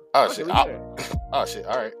Hero. Oh shit! Oh shit!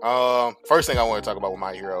 All right. First thing I want to talk about with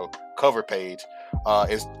My Hero cover page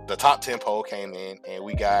is the top 10 poll came in, and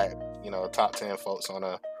we got top 10 folks on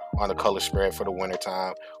a color spread for the winter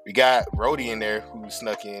time. We got Rhodey in there who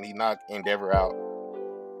snuck in. He knocked Endeavor out.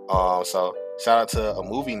 So shout out to a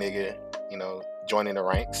movie nigga, joining the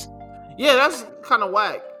ranks. Yeah, that's kind of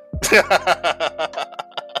whack.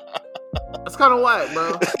 That's kind of whack,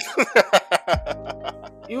 bro.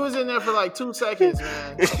 You was in there for like 2 seconds,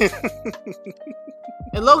 man.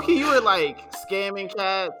 And low-key, you were like scamming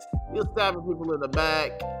cats. You were stabbing people in the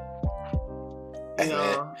back.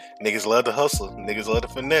 Man, niggas love to hustle. Niggas love to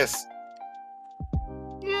finesse.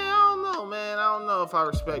 Yeah, I don't know, man. I don't know if I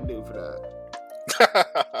respect dude for that.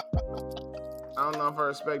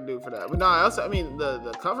 But no,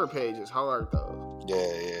 the cover page is hard though.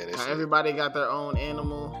 Yeah. Everybody got their own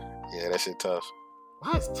animal. Yeah, that shit tough.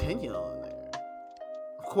 Why is Tenya on there?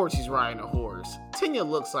 Of course he's riding a horse. Tenya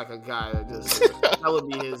looks like a guy that would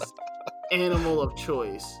be his animal of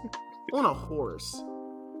choice. On a horse.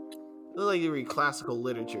 Look like you read classical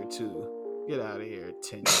literature too. Get out of here,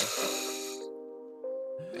 Tenya.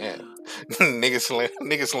 Yeah.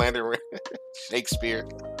 Niggas slander Shakespeare.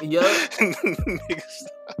 Yup.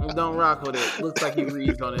 Don't rock with it. Looks like he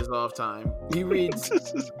reads on his off time. He reads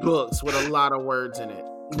books with a lot of words in it.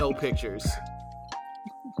 No pictures.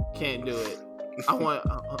 Can't do it. I want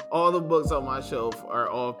all the books on my shelf are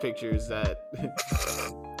all pictures that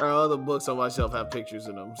all the books on my shelf have pictures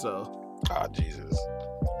in them. So. Oh Jesus.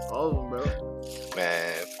 All of them, bro.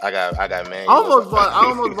 Man, I got man. I almost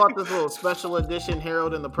bought this little special edition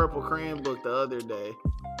Harold and the Purple Crayon book the other day.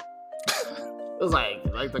 It was like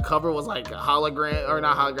the cover was like a hologram or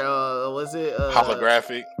not hologram. Was it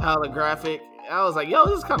holographic? Holographic. I was like, yo,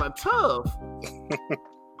 this is kind of tough.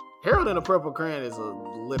 Harold and the Purple Crayon is a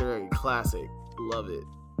literary classic. Love it.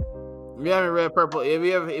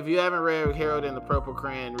 If you haven't read Harold and the Purple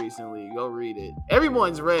Crayon recently, go read it.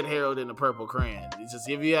 Everyone's read Harold and the Purple Crayon. It's just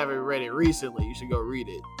if you haven't read it recently, you should go read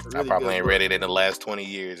it. I probably ain't read it in the last 20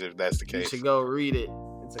 years if that's the case. You should go read it.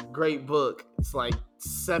 It's a great book. It's like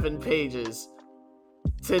 7 pages.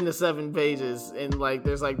 10 to 7 pages, and like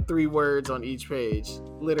there's like 3 words on each page.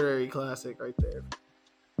 Literary classic right there.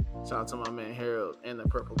 Shout out to my man Harold and the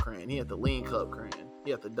Purple Crayon. He had the lean cup crayon.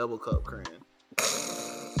 He had the double cup crayon.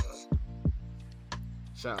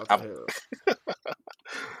 Shout out to Harold.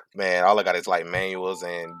 Man, all I got is like manuals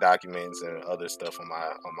and documents and other stuff on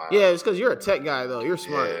my. Yeah, it's because you're a tech guy though. You're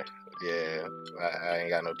smart. Yeah. I ain't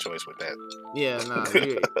got no choice with that. Yeah, nah.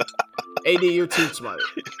 AD, you're too smart.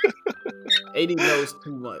 AD knows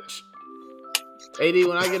too much. AD,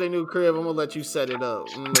 when I get a new crib, I'm gonna let you set it up.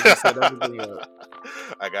 I'm gonna let you set everything up.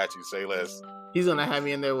 I got you. Say less. He's gonna have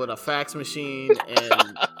me in there with a fax machine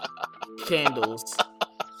and candles.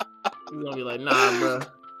 He's gonna be like, nah, bro.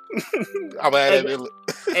 I'm AD,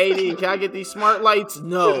 can I get these smart lights?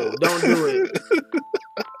 No, don't do it.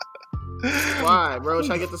 Why, bro?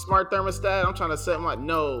 Should I get the smart thermostat? I'm trying to set my.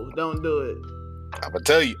 No, don't do it. I'm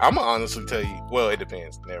gonna honestly tell you. Well, it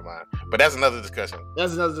depends. Never mind. But that's another discussion. All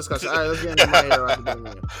right, let's get into My Hero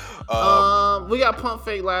Academia. We got pump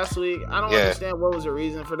fake last week. I don't understand what was the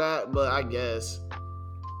reason for that, but I guess.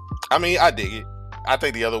 I mean, I dig it. I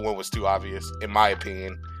think the other one was too obvious, in my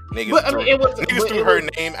opinion. Niggas I mean, it was niggas threw her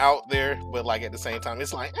name out there, but like at the same time,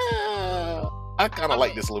 it's like, I kind of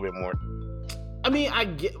like this a little bit more. I mean,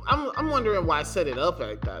 I'm wondering why I set it up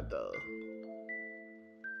like that though.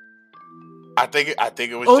 I think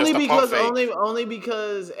it was only just a pump fake. Only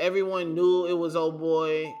because everyone knew it was old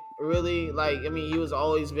boy. Really, like, I mean, he was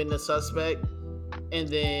always been the suspect, and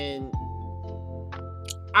then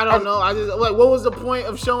I don't know. I just like, what was the point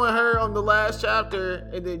of showing her on the last chapter,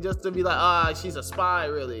 and then just to be like, she's a spy,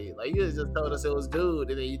 really? Like, you just told us it was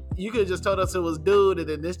dude, and then you could have just told us it was dude, and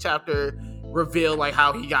then this chapter revealed like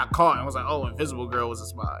how he got caught and was like, oh, Invisible Girl was a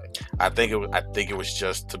spy. I think it was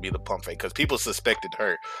just to be the pump fake because people suspected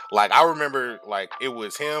her. Like, I remember, like, it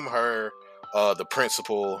was him, her, the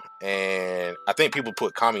principal, and I think people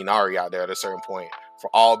put Kaminari out there at a certain point for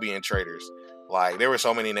all being traitors. Like, there were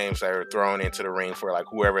so many names that were thrown into the ring for, like,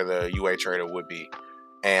 whoever the UA traitor would be.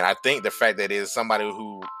 And I think the fact that it is somebody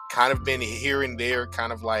who kind of been here and there,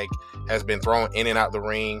 kind of, like, has been thrown in and out the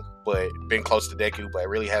ring, but been close to Deku, but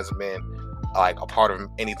really hasn't been, like, a part of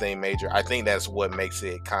anything major. I think that's what makes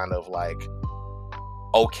it kind of, like,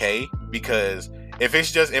 okay. Because if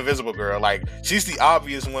it's just Invisible Girl, like, she's the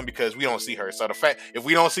obvious one because we don't see her. So the fact, if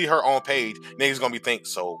we don't see her on page, niggas gonna be thinking,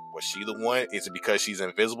 so was she the one? Is it because she's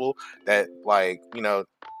invisible? That, like, you know,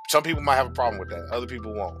 some people might have a problem with that. Other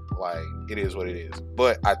people won't. Like, it is what it is.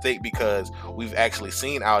 But I think because we've actually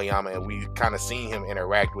seen Aoyama and we've kind of seen him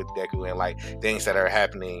interact with Deku and, like, things that are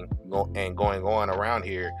happening and going on around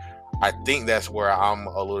here, I think that's where I'm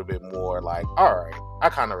a little bit more like, all right, I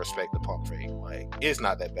kind of respect the pump fake. Like, it's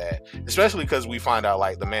not that bad, especially because we find out,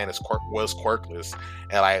 like, the man was quirkless,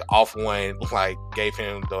 and, like, Off One, like, gave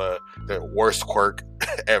him the worst quirk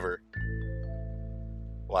ever.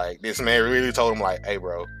 Like, this man really told him, like, hey,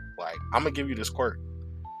 bro, like, I'm gonna give you this quirk,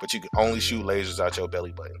 but you can only shoot lasers out your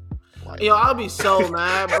belly button. Like, yo, I'll be so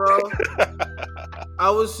mad, bro. I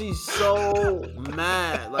would be so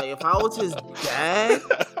mad. Like, if I was his dad,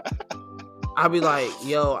 I'd be like,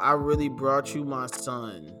 yo, I really brought you my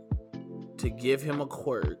son to give him a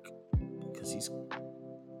quirk because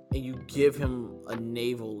and you give him a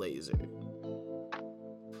navel laser.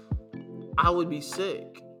 I would be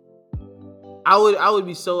sick. I would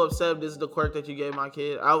be so upset if this is the quirk that you gave my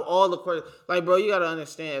kid. All the quirks, like, bro, you gotta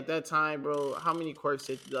understand at that time, bro, how many quirks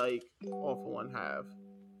did, like, All For One have?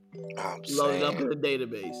 Loaded up in the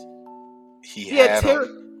database. He had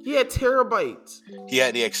terabytes. He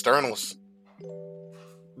had the externals.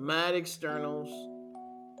 Mad externals.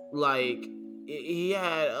 Like, he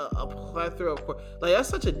had a plethora of quirks. Like, that's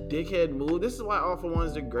such a dickhead move. This is why All For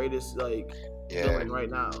One's the greatest, like, villain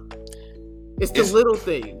right now. It's the little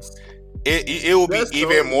things. It will be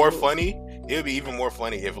even more funny. It would be even more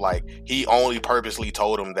funny if, like, he only purposely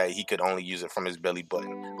told him that he could only use it from his belly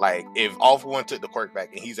button. Like, if All For One took the quirk back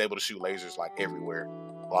and he's able to shoot lasers, like, everywhere,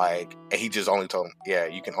 like, and he just only told him, yeah,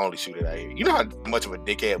 you can only shoot it out here. You know how much of a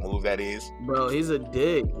dickhead move that is? Bro, he's a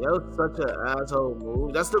dick. That was such an asshole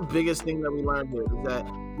move. That's the biggest thing that we learned here, is that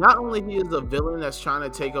not only he is a villain that's trying to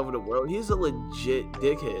take over the world, he's a legit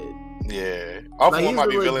dickhead. Yeah. All For One might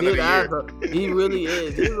be villain of the year. He really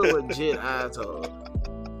is. He's a legit asshole.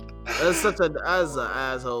 That's an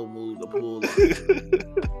asshole move to pull.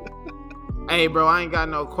 Hey, bro, I ain't got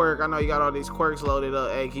no quirk. I know you got all these quirks loaded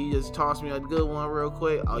up. Hey, can you just toss me a good one real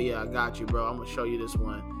quick? Oh, yeah, I got you, bro. I'm going to show you this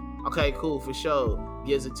one. Okay, cool, for sure.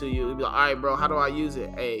 Gives it to you. He'll be like, all right, bro, how do I use it?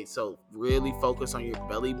 Hey, so really focus on your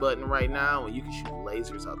belly button right now, and you can shoot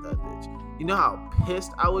lasers out that bitch. You know how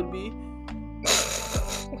pissed I would be?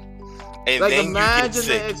 And like, then imagine you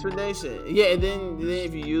get sick. the explanation. Yeah, and then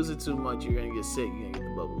if you use it too much, you're gonna get sick. You're gonna get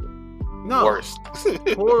the bubble. No, worst.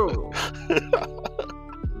 Horrible.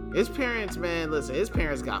 His parents, man, listen. His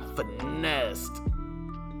parents got finessed.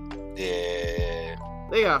 Yeah,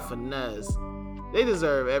 they got finessed. They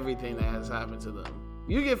deserve everything that has happened to them.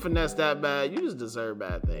 You get finessed that bad, you just deserve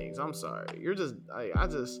bad things. I'm sorry. You're just,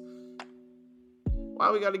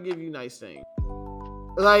 why we gotta give you nice things?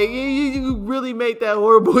 Like, you really made that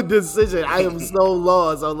horrible decision. I am so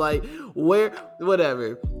lost. I'm like,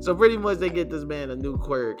 whatever. So pretty much they get this man a new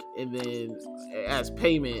quirk, and then as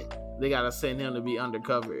payment, they gotta send him to be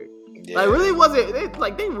undercover. Yeah. Like, really wasn't,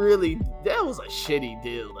 that was a shitty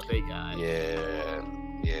deal that they got. Yeah.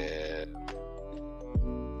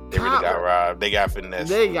 They really got robbed. They got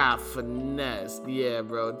finessed. Yeah,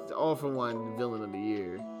 bro. All For One villain of the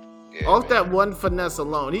year. Yeah, off that one finesse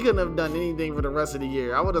alone, he couldn't have done anything for the rest of the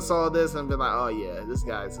year. I would have saw this and been like, "Oh yeah, this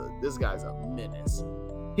guy's a menace."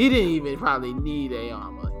 He didn't even probably need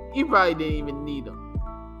Aoyama. He probably didn't even need him.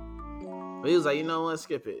 But he was like, you know what?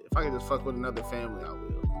 Skip it. If I can just fuck with another family, I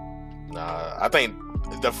will. Nah, I think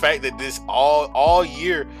the fact that this all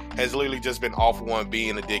year has literally just been All For One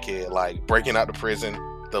being a dickhead, like breaking out the prison,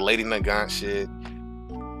 the Lady Nagant shit,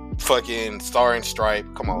 fucking Star and Stripe.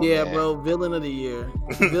 Come on, yeah, man. bro, villain of the year,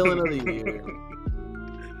 villain of the year.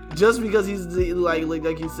 Just because he's like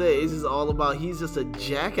you said, it's just all about he's just a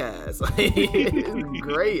jackass. It's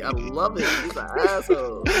great. I love it. He's an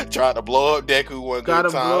asshole. Tried to blow up Deku one Got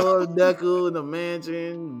good to time. blow up Deku in the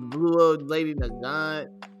mansion. Blew up Lady Nagant.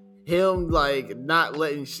 Him like not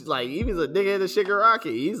letting like even a dickhead of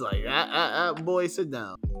Shigaraki. He's like, boy, sit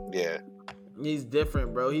down. Yeah. He's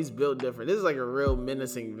different, bro. He's built different. This is like a real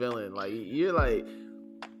menacing villain. Like you're like.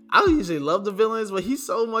 I don't usually love the villains, but he's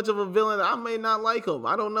so much of a villain that I may not like him.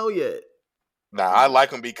 I don't know yet. Nah, I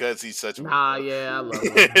like him because he's such. Nah, yeah, I love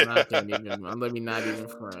him. Let me not even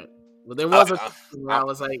front. But there was a time where I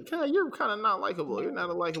was like, you're kind of not likable. You're not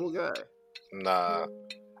a likable guy. Nah,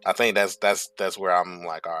 I think that's where I'm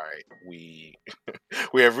like, all right, we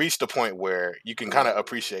have reached a point where you can kind of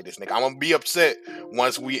appreciate this nigga. I'm gonna be upset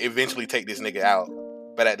once we eventually take this nigga out,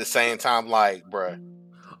 but at the same time, like, bruh.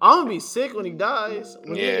 I'm gonna be sick when he dies.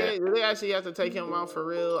 When yeah. they actually have to take him out for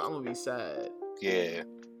real, I'm gonna be sad. Yeah.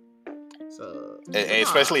 So, and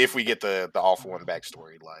especially if we get the All For One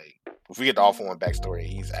backstory. Like, if we get the All For One backstory,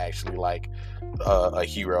 he's actually like a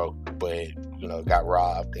hero, but got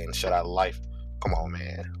robbed and shut out of life. Come on,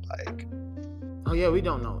 man. Like, oh yeah, we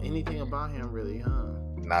don't know anything about him really, huh?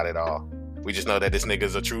 Not at all. We just know that this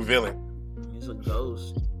nigga's a true villain. He's a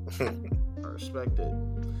ghost. I respect it.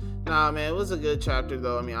 Nah, man, it was a good chapter,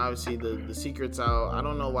 though. I mean, obviously, the secret's out. I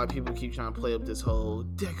don't know why people keep trying to play up this whole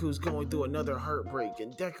Deku's going through another heartbreak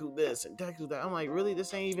and Deku this and Deku that. I'm like, really?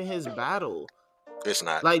 This ain't even his battle. It's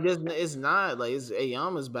not. Like, it's not. Like, it's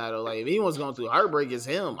Aoyama's battle. Like, if anyone's going through heartbreak, it's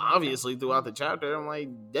him, obviously, throughout the chapter. I'm like,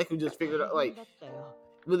 Deku just figured out, like...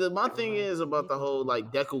 But my thing is about the whole,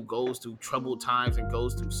 like, Deku goes through troubled times and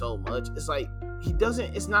goes through so much. It's like, he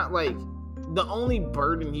doesn't... It's not like... The only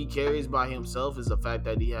burden he carries by himself is the fact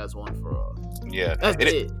that he has one for all. Yeah. That's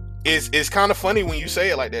it. It's kind of funny when you say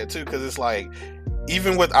it like that, too, because it's like,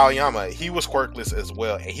 even with Aoyama, he was quirkless as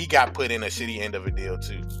well, and he got put in a shitty end of a deal,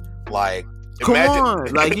 too. Like, come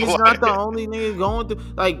on. Like, he's not the only nigga going through...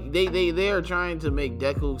 Like, they are trying to make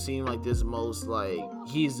Deku seem like this most, like,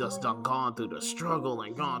 he's just gone through the struggle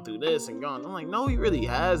and gone through this and gone... I'm like, no, he really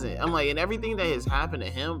hasn't. I'm like, and everything that has happened to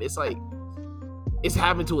him, it's like... It's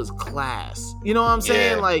happened to his class. You know what I'm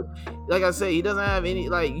saying? Yeah. Like I say, he doesn't have any,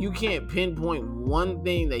 like, you can't pinpoint one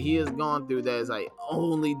thing that he has gone through that is like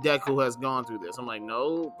only Deku has gone through this. I'm like,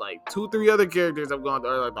 no, like 2-3 other characters have gone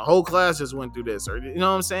through, or like the whole class just went through this, or you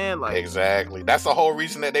know what I'm saying? Like, exactly. That's the whole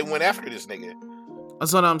reason that they went after this nigga.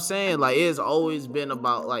 That's what I'm saying. Like, it's always been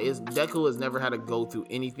about, like, Deku has never had to go through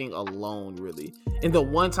anything alone, really. And the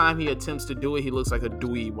one time he attempts to do it, he looks like a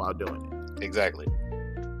dweeb while doing it. Exactly.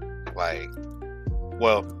 Like,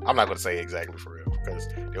 well, I'm not going to say exactly for real, because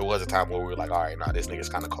there was a time where we were like, all right, nah, this nigga's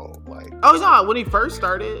kind of cold. Like, oh, no, when he first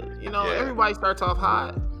started, yeah. Everybody starts off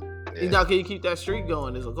hot. Yeah. Now, can you keep that streak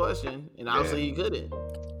going is a question. And obviously he couldn't.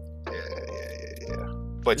 Yeah.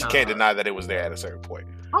 But you can't deny that it was there at a certain point.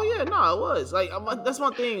 Oh, yeah, no, it was. Like, that's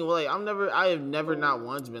my thing. Like, I have never not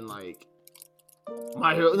once been like,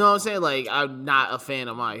 My Hero, you know what I'm saying? Like, I'm not a fan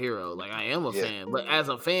of My Hero. Like, I am a fan. But as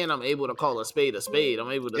a fan, I'm able to call a spade a spade.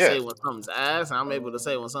 I'm able to say when something's ass, and I'm able to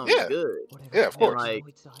say when something's good. Yeah, of course. And,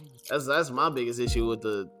 like, that's my biggest issue with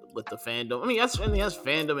the fandom. I mean, that's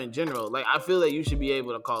fandom in general. Like, I feel that you should be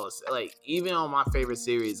able to call us, like, even on my favorite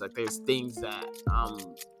series, like, there's things that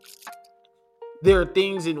there are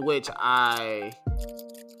things in which I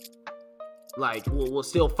like we'll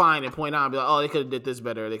still find and point out and be like, oh, they could have did this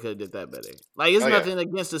better, or they could have did that better. Like, it's nothing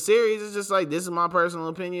against the series. It's just like, this is my personal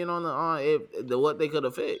opinion on what they could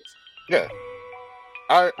have fixed. Yeah,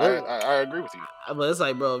 I agree with you. But it's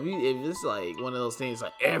like, bro, if it's like one of those things,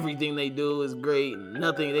 like everything they do is great, and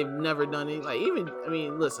nothing they've never done it. Like, even, I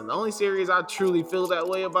mean, listen, the only series I truly feel that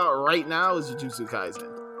way about right now is Jujutsu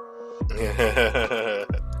Kaisen.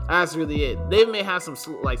 That's really it. They may have some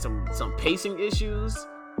pacing issues,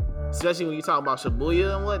 especially when you talk about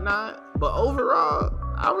Shibuya and whatnot. But overall,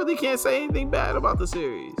 I really can't say anything bad about the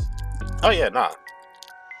series. Oh yeah, nah.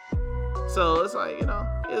 So it's like, it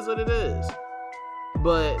is what it is.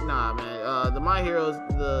 But nah, man. The My Heroes,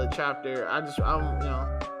 the chapter,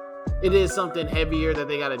 it is something heavier that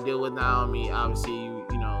they got to deal with now. I mean, obviously, you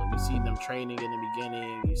see them training in the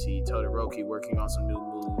beginning. You see Todoroki working on some new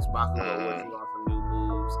moves. Bakugo working on some new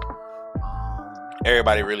moves.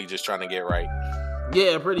 Everybody really just trying to get right.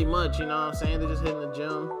 Yeah, pretty much. You know what I'm saying? They're just hitting the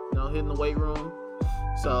gym, hitting the weight room.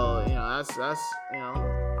 So, that's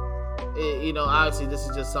obviously this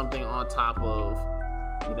is just something on top of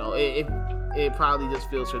You know, it probably just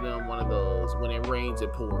feels for them one of those when it rains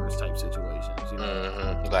it pours type situations. You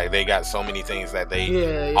know, like they got so many things that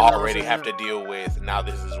they already have to deal with. Now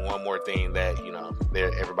this is one more thing that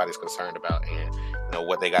everybody's concerned about, and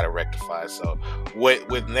what they got to rectify. So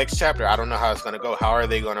with next chapter, I don't know how it's going to go. How are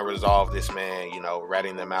they going to resolve this man?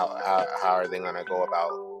 Ratting them out. How are they going to go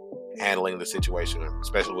about handling the situation,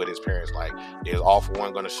 especially with his parents? Like, is All For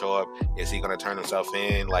One going to show up? Is he going to turn himself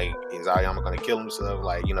in? Like, is Aoyama going to kill himself?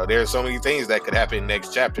 Like, there's so many things that could happen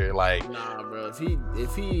next chapter. Like, nah, bro, if he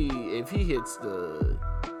hits the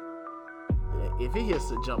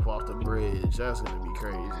jump off the bridge, that's going to be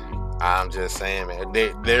crazy. I'm just saying, man,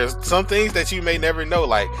 there's some things that you may never know.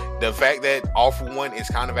 Like, the fact that All For One is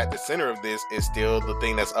kind of at the center of this is still the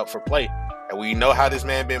thing that's up for play. And we know how this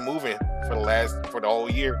man been moving for the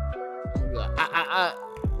whole year.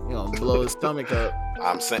 Blow his stomach up.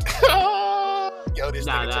 I'm saying, yo,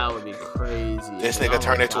 that would be crazy. This nigga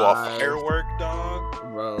turned into a firework,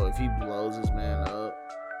 dog. Bro, if he blows this man up,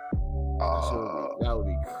 that would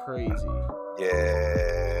be crazy.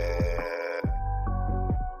 Yeah.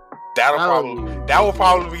 That would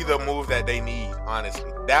probably be the move that they need, honestly.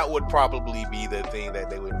 That would probably be the thing that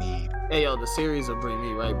they would need. Hey, yo, the series will bring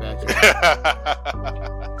me right back in.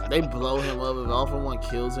 They blow him up. If All For One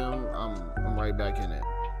kills him, I'm right back in it.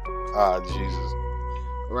 Oh, Jesus.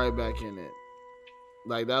 Right back in it.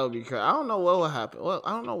 Like, that would be crazy. I don't know what will happen. Well,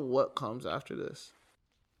 I don't know what comes after this.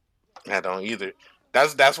 I don't either.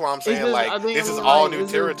 That's what I'm saying. This is all new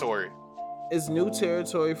territory. It's new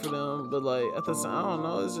territory for them, but at the time, I don't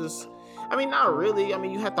know. It's just, not really.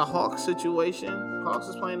 You had the Hawks situation. Hawks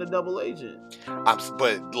was playing a double agent.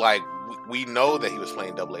 But we know that he was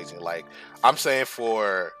playing double agent. Like, I'm saying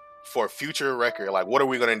for future record, like, what are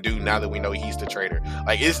we gonna do now that we know he's the traitor?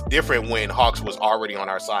 Like, it's different when Hawks was already on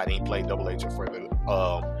our side and he played double agent for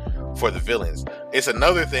the villains. It's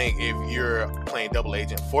another thing if you're playing double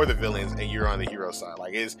agent for the villains and you're on the hero side.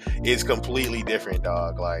 Like, it's completely different,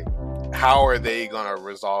 dog. Like, how are they gonna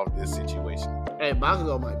resolve this situation? Hey,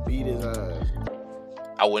 Bakugo might beat his ass.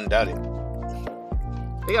 I wouldn't doubt it.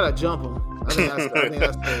 They gotta jump him. I think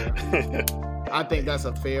that's fair. I think that's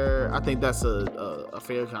a fair. I think that's a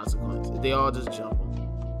fair consequence. They all just jump him.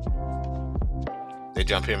 They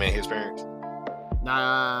jump him and his parents?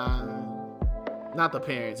 Nah, not the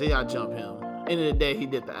parents. They gotta jump him. End of the day, he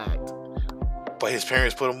did the act. But his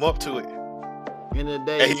parents put him up to it. End of the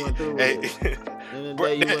day, he went through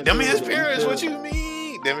it. Them his parents. What you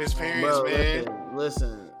mean? Them his parents, bro, man.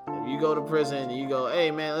 Listen. If you go to prison and you go,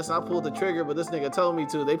 hey man, listen, I pulled the trigger, but this nigga told me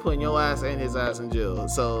to. They putting your ass and his ass in jail.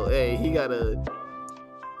 So hey, he gotta.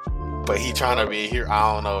 But he trying to be a hero.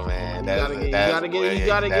 I don't know, man. You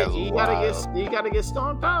gotta get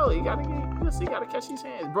stomped out. You gotta catch these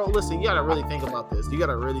hands, bro. Listen, you gotta really think about this. You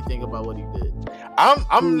gotta really think about what he did.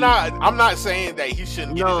 I'm not saying that he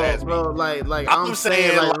shouldn't get his ass beat. Bro. Like I'm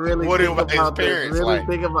saying, really what think about his about parents? This.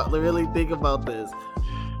 Really think about this.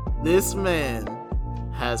 This man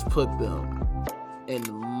has put them in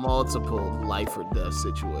multiple life or death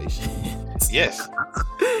situations. Yes,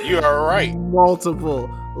 you are right. Multiple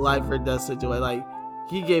life or death situations. Like,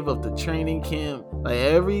 he gave up the training camp. Like,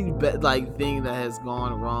 every thing that has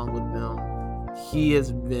gone wrong with them, he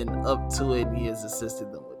has been up to it and he has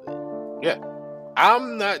assisted them with it. Yeah,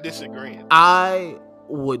 I'm not disagreeing. I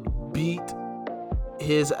would beat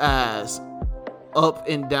his ass up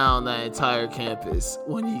and down that entire campus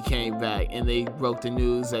when he came back and they broke the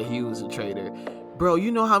news that he was a traitor. Bro,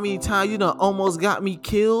 you know how many times you done almost got me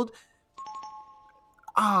killed?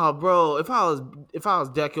 Bro, if I was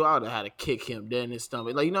Deku, I would have had to kick him dead in his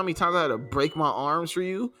stomach. Like, you know how many times I had to break my arms for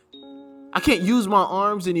you? I can't use my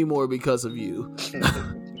arms anymore because of you.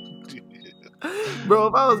 Bro,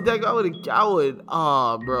 if I was Deku, I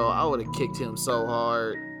would have kicked him so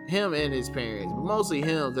hard. Him and his parents, but mostly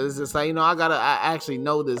him, because it's just like, I actually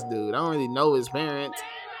know this dude. I don't really know his parents.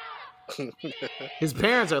 His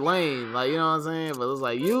parents are lame, like, you know what I'm saying? But it's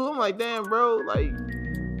like, I'm like, damn, bro, like.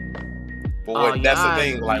 But that's the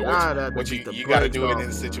thing, like, what you got to do it in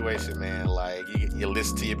this situation, man. Like, you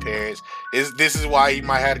listen to your parents. This is why you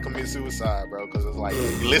might have to commit suicide, bro. Because it's like,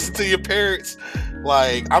 you listen to your parents.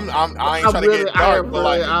 Like, I ain't trying to get dark, but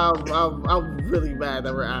like, I'm really mad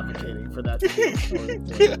that we're advocating for that.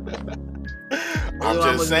 I'm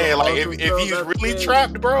just saying, like, if he's really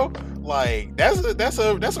trapped, bro, like, that's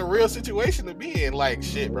a real situation to be in. Like,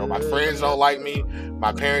 shit, bro, my friends don't like me.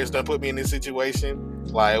 My parents done put me in this situation.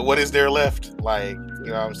 Like, what is there left? Like, you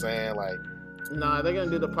know what I'm saying? Like, nah, they're gonna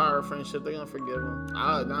do the power of friendship. They're gonna forgive him.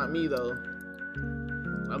 Not me though.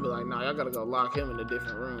 I'll be like, nah, y'all gotta go lock him in a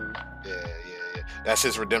different room. Yeah. That's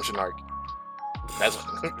his redemption arc.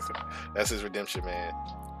 That's his redemption, man.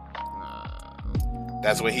 Nah.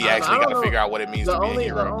 That's when he actually got to figure out what it means to be a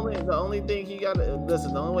hero. The only thing he got to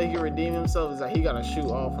listen. The only way he can redeem himself is that he got to shoot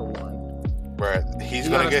all for one. Bruh, he's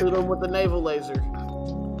gonna shoot him with the naval laser.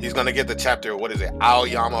 He's gonna get the chapter. What is it?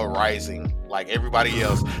 Aoyama Rising, like everybody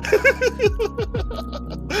else.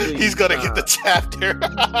 He's gonna get the chapter.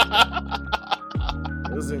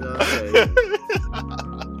 This thing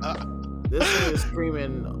is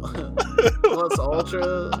screaming Plus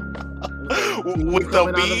Ultra with the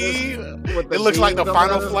beam. It looks like the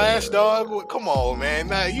final Flash, dog. Come on, man.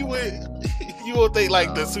 Nah, you would think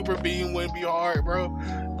like the super beam wouldn't be hard, bro.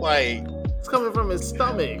 Like it's coming from his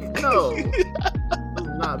stomach. No, it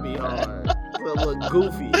will not be hard. It'll look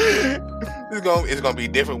goofy. It's gonna be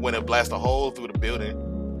different when it blasts a hole through the building.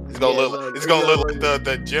 It's gonna look like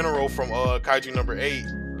the general from Kaiju number 8.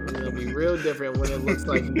 It'll be real different when it looks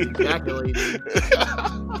like he's ejaculating.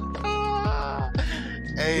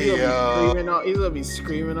 Hey, he's gonna be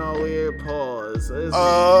screaming all weird. Pause.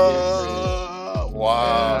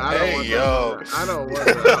 Wow. I don't want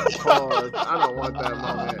that. Pause. I don't want that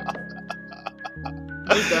moment.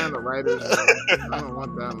 Put that in the writers' room. I don't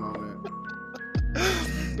want that moment.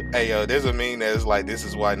 Hey, yo, there's a meme that's like, this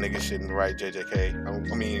is why niggas shouldn't write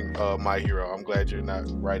JJK. My Hero. I'm glad you're not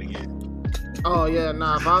writing it. Oh, yeah,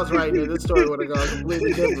 nah, if I was writing it, this story would have gone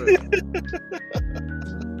completely different.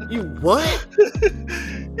 You what?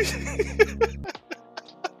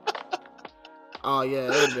 Oh, yeah, it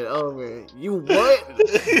would have been over. You what?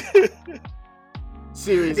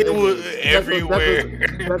 Series it was everywhere.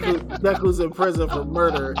 Deku's in prison for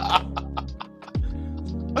murder.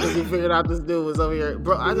 Because he figured out this dude was over here.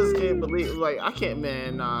 Bro, I just can't believe, like, I can't,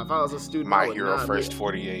 man, nah, if I was a student, My Hero first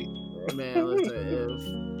 48. Man,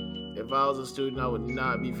 listen, if I was a student, I would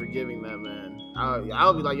not be forgiving that man. I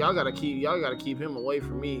would be like, y'all gotta keep him away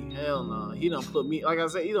from me. Hell no. He done put me, like I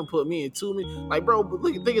said, he done put me into me. Like, bro, but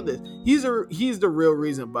think of this. He's the real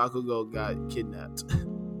reason Bakugo got kidnapped.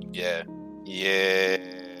 Yeah.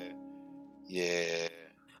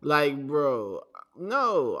 Like, bro,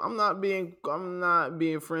 no, I'm not being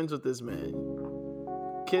friends with this man.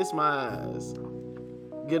 Kiss my ass.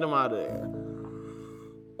 Get him out of there.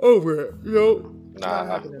 Over it, yo.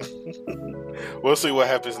 Nah. We'll see what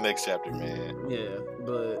happens next chapter, man. Yeah,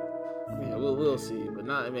 but yeah, we'll see. But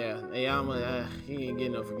not, man. Ayama, he ain't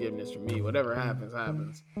getting no forgiveness from me. Whatever happens,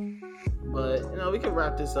 happens. But we can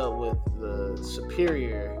wrap this up with the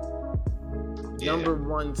superior number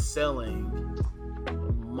one selling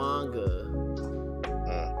manga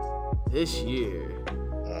this year.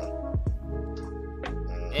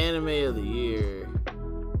 Anime of the year.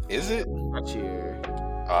 Is it? That year.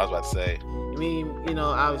 Oh, I was about to say. I mean,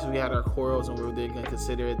 obviously we had our quarrels and we were going to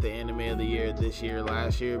consider it the anime of the year this year,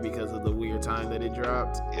 last year, because of the weird time that it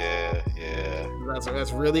dropped. Yeah.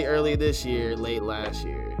 That's really early this year, late last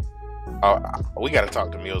year. We got to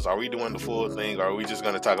talk to Mills. Are we doing the full thing, or are we just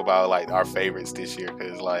going to talk about like our favorites this year?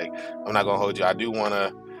 Because like, I'm not going to hold you. I do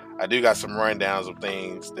got some rundowns of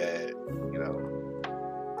things that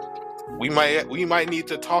we might need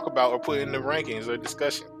to talk about or put in the rankings or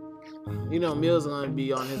discussion. Mills gonna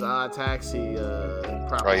be on his Odd Taxi.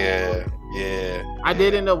 Oh yeah. I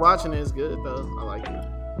did end up watching it. It's good though. I like it.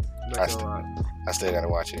 I still gotta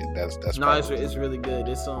watch it. That's it's really good.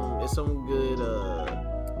 It's some good.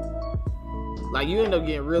 Like you end up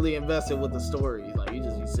getting really invested with the story. Like you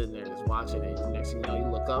just be sitting there just watching it. Next thing you know, you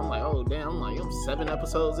look up. I'm like, oh damn! I'm 7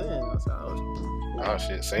 episodes in. Oh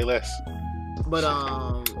shit! Say less. But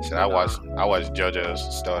I watched JoJo's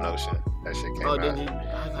Stone Ocean. That shit came out. Did you?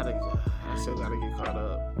 I still gotta get caught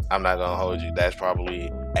up. I'm not gonna hold you. That's probably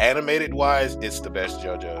animated wise, it's the best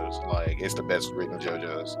JoJo's. Like it's the best written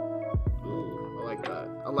JoJo's. Ooh, I like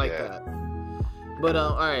that. But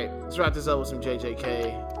all right, let's wrap this up with some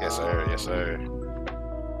JJK. Yes sir.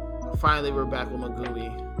 Finally, we're back with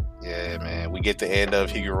Megumi. Yeah, man. We get the end of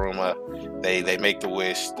Higuruma. They make the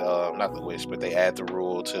wish, not the wish, but they add the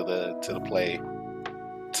rule to the play.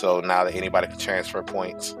 So now that anybody can transfer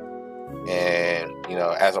points. And,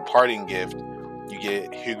 as a parting gift, you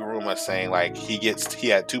get Higuruma saying like he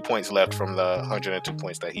had 2 points left from the 102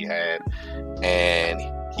 points that he had. And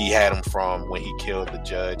he had them from when he killed the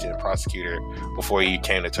judge and prosecutor before he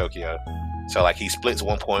came to Tokyo. So like he splits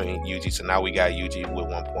 1 point in Yuji. So now we got Yuji with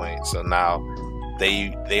 1 point. So now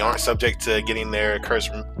they aren't subject to getting their curse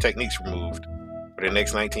techniques removed for the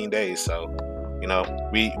next 19 days. So,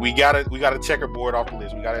 we got a checkerboard off the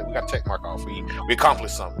list. We got a check mark off. We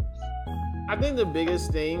accomplished something. I think the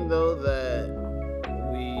biggest thing though that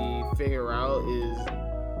we figure out is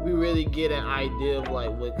we really get an idea of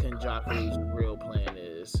like what Kenjaku's real plan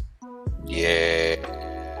is. Yeah.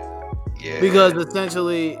 Yeah. Because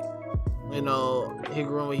essentially,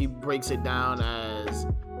 Higuruma, he breaks it down as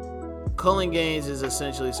culling games is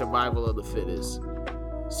essentially survival of the fittest.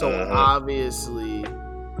 So obviously,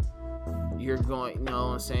 you're going, you know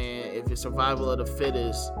what I'm saying? If it's survival of the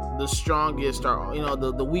fittest, the strongest are,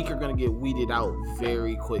 the weak are going to get weeded out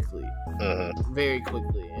very quickly. Very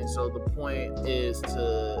quickly. And so the point is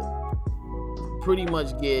to pretty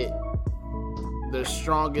much get the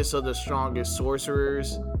strongest of the strongest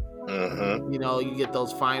sorcerers. You get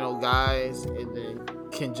those final guys, and then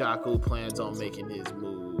Kenjaku plans on making his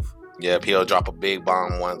move. Yep, he'll drop a big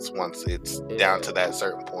bomb once it's down to that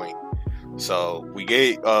certain point. So we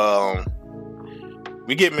get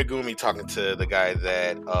Megumi talking to the guy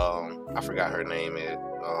that I forgot her name is.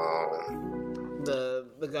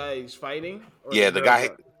 The guy he's fighting? The guy,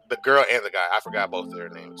 the girl and the guy. I forgot both of their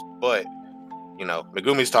names. But,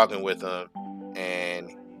 Megumi's talking with him, and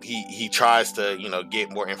he tries to, get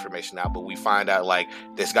more information out, but we find out, like,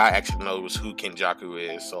 this guy actually knows who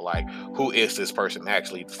Kenjaku is. So, like, who is this person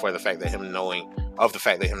actually, for the fact that him knowing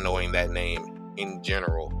that name in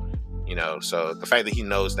general. So the fact that he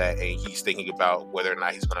knows that, and he's thinking about whether or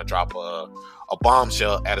not he's going to drop a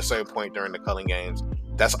bombshell at a certain point during the culling games,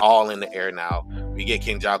 that's all in the air now. We get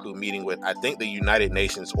Kenjaku meeting with, I think, the United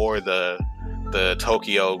Nations or the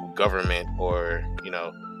Tokyo government, or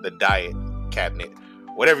the Diet cabinet,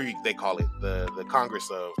 whatever they call it, the Congress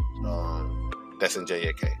of that's in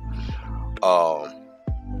JJK.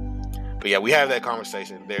 But yeah, we have that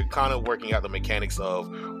conversation. They're kind of working out the mechanics of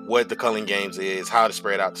what the culling games is, how to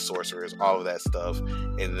spread out the sorcerers, all of that stuff.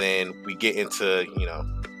 And then we get into,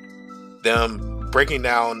 them breaking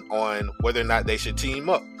down on whether or not they should team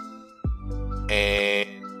up. And,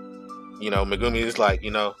 Megumi is like,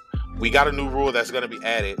 we got a new rule that's going to be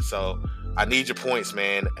added. So I need your points,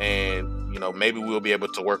 man. And, maybe we'll be able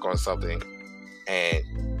to work on something. And,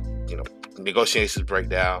 negotiations break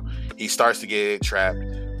down. He starts to get trapped.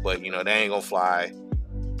 But, they ain't gonna fly.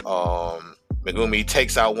 Megumi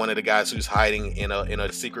takes out one of the guys who's hiding in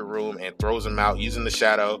a secret room and throws him out using the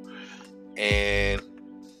shadow. And,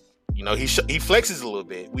 he flexes a little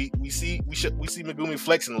bit. We see Megumi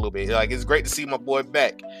flexing a little bit. Like, it's great to see my boy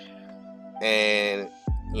back. And,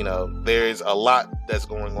 there's a lot that's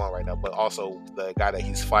going on right now. But also, the guy that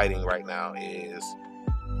he's fighting right now is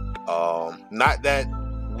not that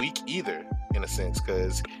weak either, in a sense,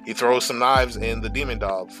 because he throws some knives in the demon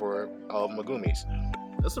dog for Megumi's.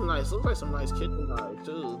 Looks like some nice kitchen knives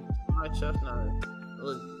too. Nice chef knives.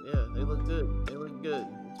 They look good.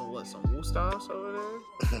 Some Woostas over there?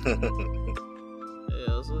 Yeah,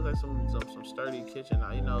 those look like some sturdy kitchen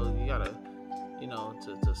knives. You gotta,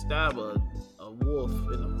 to stab a wolf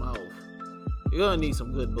in the mouth, you're gonna need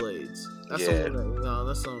some good blades.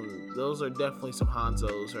 Those are definitely some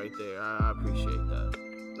Hanzos right there. I appreciate that.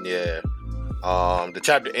 Yeah. The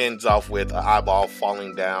chapter ends off with an eyeball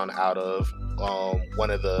falling down out of one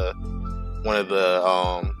of the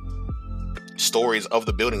stories of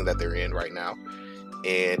the building that they're in right now,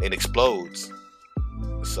 and it explodes.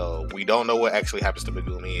 So we don't know what actually happens to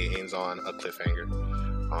Megumi. It ends on a cliffhanger.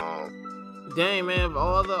 Dang, man!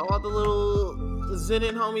 All the little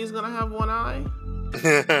Zenin homies gonna have one eye.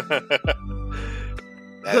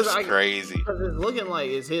 That's crazy. Because it's looking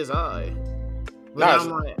like it's his eye. But I'm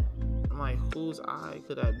like, whose eye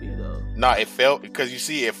could that be though? No, it fell because you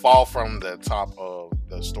see it fall from the top of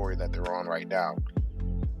the story that they're on right now.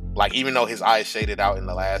 Like, even though his eye is shaded out in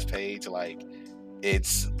the last page, like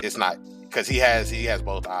it's not, because he has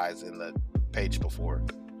both eyes in the page before.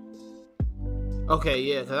 Okay,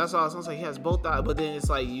 yeah, because that's all. It sounds like he has both eyes, but then it's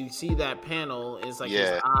like you see that panel, it's like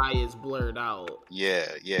his eye is blurred out. Yeah.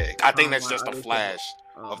 I think that's just a flash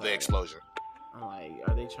of the explosion. I'm like,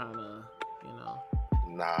 are they trying to,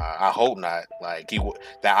 Nah, I hope not. Like,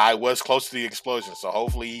 that eye was close to the explosion, so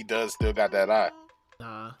hopefully he does still got that eye.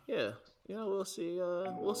 Yeah. We'll see.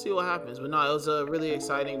 We'll see what happens. But no, it was a really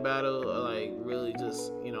exciting battle. Like, really,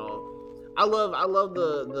 just I love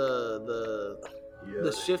the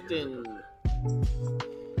shift in.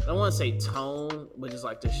 I don't want to say tone, but just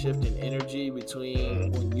like the shift in energy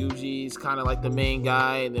between when Yuji's kind of like the main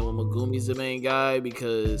guy and then when Megumi's the main guy,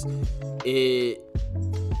 because it,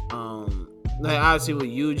 like obviously with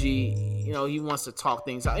Yuji, he wants to talk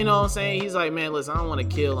things out. You know what I'm saying? He's like, man, listen, I don't want to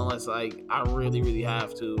kill unless like I really, really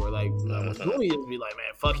have to, or like Megumi just be like,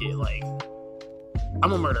 man, fuck it, like I'm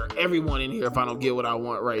gonna murder everyone in here if I don't get what I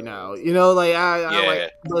want right now. But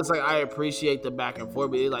it's like I appreciate the back and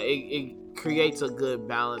forth, but it creates a good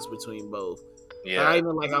balance between both. Yeah. Like,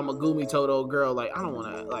 even like I'm a Megumi told old girl, like, I don't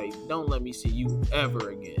want to, like, don't let me see you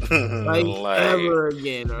ever again. Like ever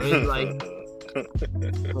again. Or it's like, I'm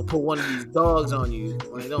gonna put one of these dogs on you.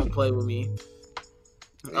 Like, don't play with me.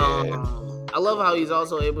 Yeah. I love how he's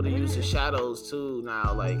also able to use his shadows too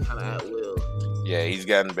now, like kind of at will. Yeah, he's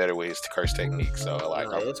gotten better with his curse technique. So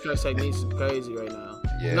His curse techniques is crazy right now.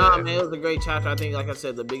 Yeah. Nah, man, it was a great chapter. I think, like I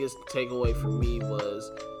said, the biggest takeaway for me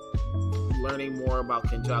was learning more about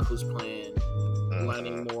Kenjaku's plan,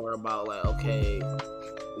 learning more about like, okay,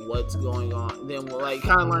 what's going on. Then like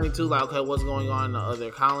kind of learning too, like, okay, what's going on in the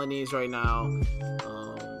other colonies right now.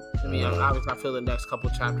 I mean, obviously, I feel the next couple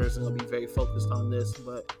chapters are gonna be very focused on this,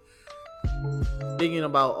 but thinking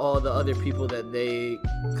about all the other people that they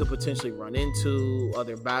could potentially run into,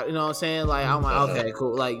 other battle, you know what I'm saying? Like, I'm like, okay,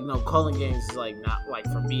 cool. Like, you know, calling games is like not like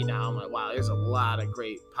for me now. I'm like, wow, there's a lot of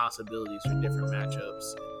great possibilities for different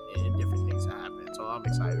matchups and different things to happen. So I'm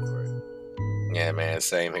excited for it. Yeah, man,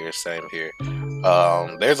 same here.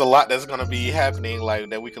 There's a lot that's gonna be happening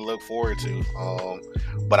like that we can look forward to.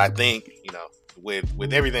 But I think, you know,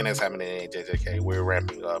 with everything that's happening in JJK, we're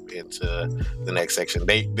ramping up into the next section.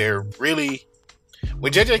 They're really,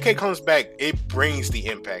 when JJK comes back, it brings the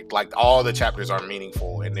impact. Like, all the chapters are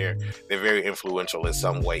meaningful and they're very influential in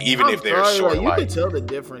some way, even if they're short. Like, you can tell the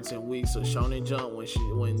difference in weeks of Shonen Jump when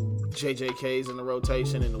JJK's in the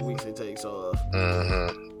rotation and the weeks it takes off.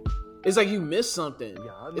 It's like you miss something.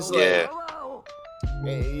 It's like,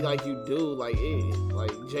 like you do, like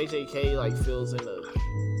JJK like fills in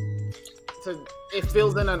it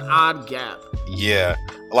fills in an odd gap. Yeah,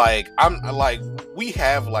 like we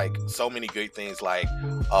have like so many good things. Like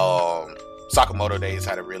Sakamoto Days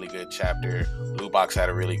had a really good chapter. Blue Box had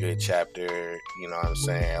a really good chapter. You know what I'm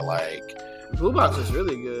saying? Like, Blue Box is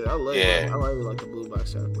really good. I really like the Blue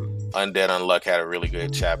Box chapter. Undead Unluck had a really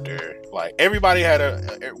good chapter. Like, everybody had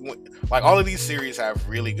like, all of these series have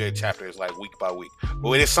really good chapters, like, week by week.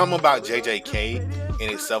 But it's something about JJK in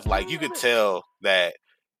itself. Like, you could tell that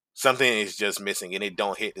something is just missing, and it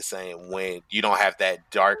don't hit the same when you don't have that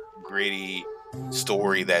dark, gritty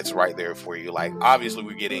story that's right there for you. Like, obviously,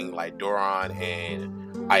 we're getting like Doron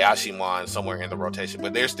and Ayashimon somewhere in the rotation,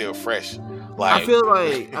 but they're still fresh. Like, I feel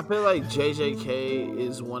like JJK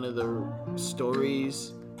is one of the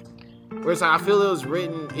stories where it's like, I feel it's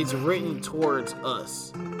written towards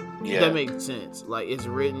us. Yeah. That makes sense. Like, it's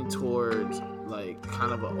written towards like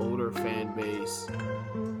kind of an older fan base.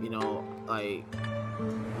 You know, like,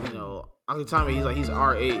 you know, Uncle Tommy, he's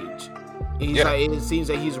our age. He's like, it seems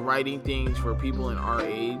like he's writing things for people in our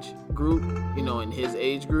age group, you know, in his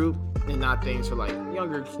age group, and not things for like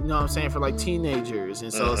younger, you know what I'm saying, for like teenagers.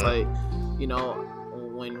 And so it's like, you know,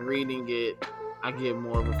 when reading it, I get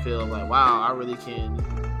more of a feel of like, wow, I really can,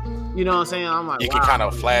 you know what I'm saying? I'm like, you can kind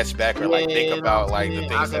of flash back or like think about like the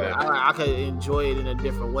things I could enjoy it in a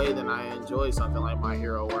different way than I enjoy something like My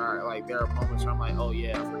Hero, where like there are moments where I'm like, oh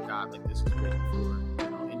yeah, I forgot, like, this is written for, you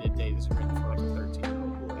know, in the day this is written for like a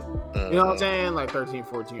 13-year-old boy. You know what I'm saying? Like 13,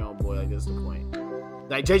 14-year-old boy, like, that's the point.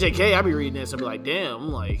 Like JJK, I be reading this and be like, damn,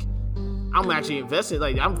 like, I'm actually invested.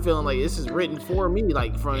 Like, I'm feeling like this is written for me.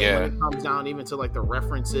 Like, from when it comes down even to like the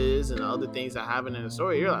references and the other things that happen in the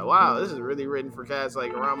story, you're like, wow, this is really written for cats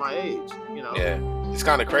like around my age. You know? Yeah, it's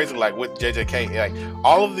kind of crazy. Like with JJK, like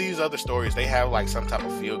all of these other stories, they have like some type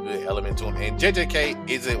of feel good element to them, and JJK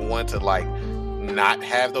isn't one to like not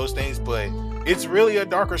have those things, but it's really a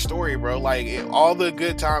darker story, bro. Like, all the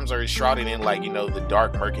good times are shrouded in, like, you know, the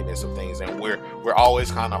dark murkiness of things, and we're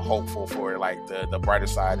always kind of hopeful for like the brighter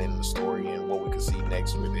side in the story and what we can see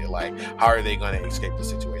next with it. Like, how are they going to escape the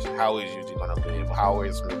situation? How is Yuji going to live? How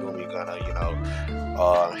is Megumi going to, you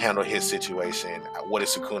know, handle his situation? What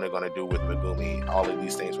is Sukuna going to do with Megumi? All of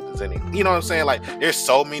these things with the Zenin. You know what I'm saying? Like, there's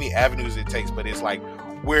so many avenues it takes, but it's like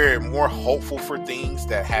we're more hopeful for things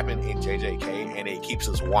that happen in JJK, and it keeps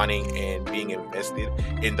us wanting and being invested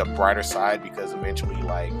in the brighter side, because eventually,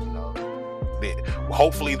 like, you know,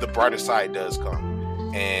 hopefully the brighter side does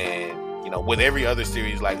come. And, you know, with every other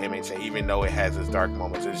series like MHA, even though it has its dark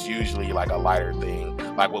moments, it's usually like a lighter thing.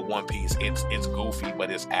 Like with One Piece, it's goofy,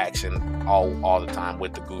 but it's action all the time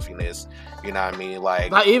with the goofiness. You know what I mean?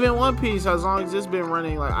 Like even One Piece, as long as it's been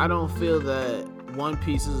running, like, I don't feel that One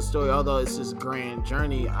Piece is a story, although it's this grand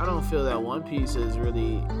journey, I don't feel that One Piece is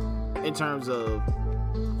really, in terms of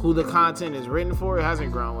who the content is written for, it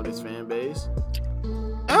hasn't grown with its fan base.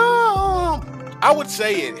 I would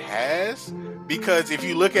say it has, because if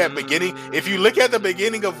you look at the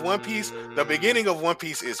beginning of One Piece, the beginning of One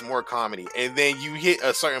Piece is more comedy, and then you hit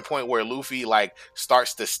a certain point where Luffy like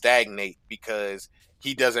starts to stagnate because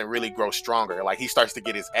he doesn't really grow stronger. Like, he starts to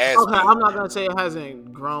get his ass beat. I'm not gonna say it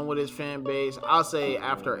hasn't grown with his fan base. I'll say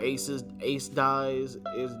after Ace dies,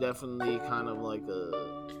 it's definitely kind of like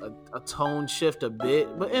a tone shift a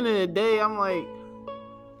bit. But end of the day, I'm like,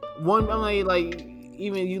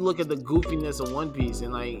 even you look at the goofiness of One Piece,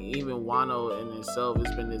 and like even Wano in itself,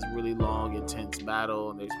 it's been this really long, intense battle,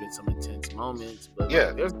 and there's been some intense moments, but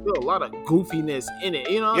like, there's still a lot of goofiness in it.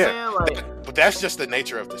 You know what I'm saying? Like, but that's just the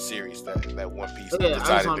nature of the series that One Piece decided that's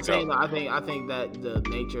what I'm to saying. go. I think that the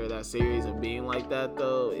nature of that series of being like that,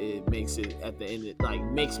 though, it makes it at the end, like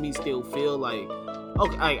makes me still feel like,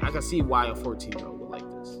 okay, I can see why a 14-year-old would like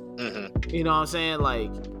this. Mm-hmm. You know what I'm saying?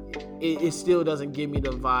 Like, it still doesn't give me the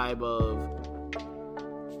vibe of,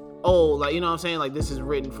 like, you know what I'm saying? Like, this is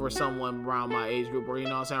written for someone around my age group, or, you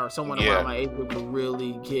know what I'm saying? Or someone around my age group to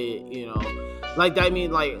really get, you know, like, that. I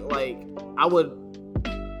mean, like, I would,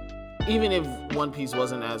 even if One Piece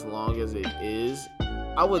wasn't as long as it is,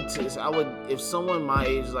 I would, if someone my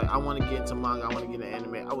age is like, I want to get into manga, I want to get into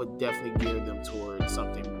anime, I would definitely gear them towards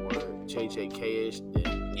something more JJK-ish than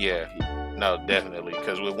One Piece. No, definitely.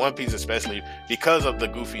 Because with One Piece, especially because of the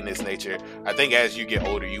goofiness nature, I think as you get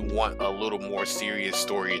older, you want a little more serious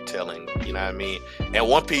storytelling. You know what I mean? And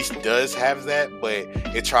One Piece does have that, but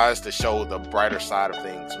it tries to show the brighter side of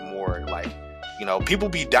things more. Like, you know, people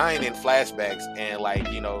be dying in flashbacks, and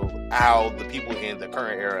like, you know, how the people in the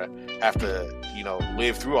current era have to, you know,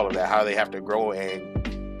 live through all of that, how they have to grow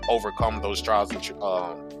and overcome those trials and,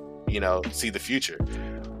 you know, see the future.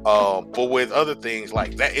 But with other things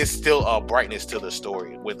like that, it's still a brightness to the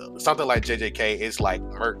story. With something like JJK, it's like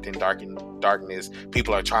murked in darkness.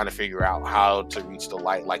 People are trying to figure out how to reach the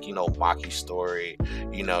light. Like, you know, Maki's story,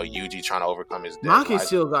 you know, Yuji trying to overcome his death. Maki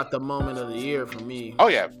still got the moment of the year for me. Oh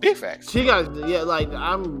yeah, big facts. She got, like,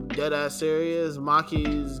 I'm dead ass serious.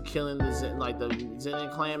 Maki's killing the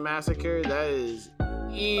Zenin clan massacre. That is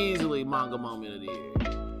easily manga moment of the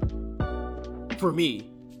year for me.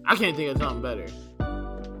 I can't think of something better.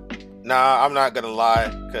 Nah, I'm not gonna lie,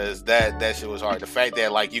 because that shit was hard. The fact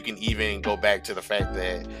that, like, you can even go back to the fact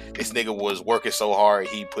that this nigga was working so hard,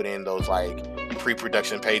 he put in those, like,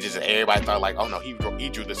 pre-production pages, and everybody thought, like, oh no, he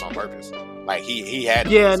drew this on purpose. Like, he had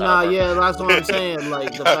that's what I'm saying.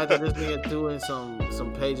 Like, the fact that this nigga threw in some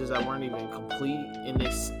pages that weren't even complete, and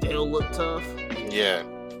it still looked tough. Yeah.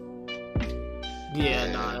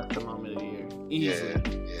 That's the moment of the year. Easily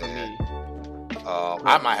for me.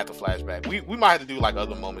 I might have to flashback. We might have to do like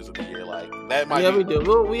other moments of the year, like that might. We do.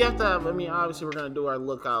 Well, we have to have. I mean, obviously, we're gonna do our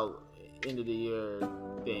lookout end of the year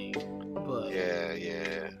thing, but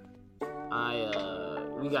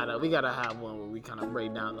we gotta have one where we kind of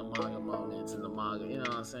break down the manga moments and the manga. You know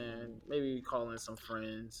what I'm saying? Maybe we call in some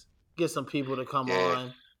friends, get some people to come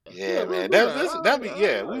on. Yeah, man. That'd be we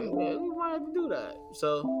might have to do that.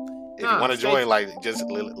 So. If you want to join, like, just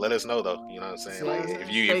let us know, though. You know what I'm saying? Like, if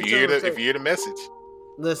you hear the message.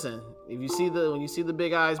 Listen, when you see the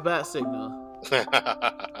big eyes bat signal,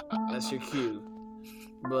 that's your cue.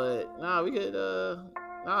 But we could.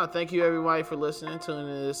 Thank you everybody for listening, tuning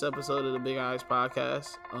into this episode of the Big Eyes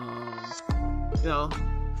Podcast. You know,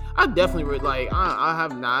 I definitely I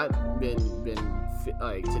have not been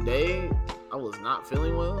like today. I was not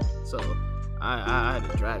feeling well, so I had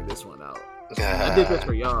to drag this one out. I did this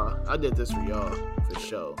for y'all for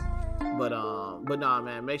sure. But nah,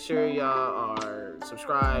 man, make sure y'all are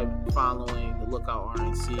subscribed, following the Lookout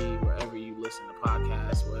RNC wherever you listen to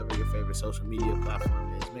podcasts, wherever your favorite social media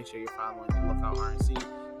platform is. Make sure you're following the Lookout RNC.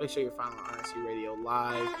 Make sure you're following RNC Radio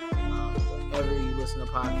Live, wherever you listen to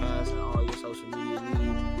podcasts and all your social media needs.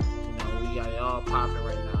 You know, we got it all popping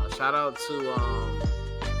right now. Shout out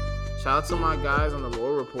to my guys on the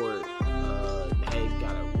Roar Report. They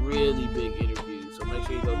got a really big interview, so make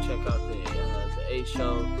sure you go check out the A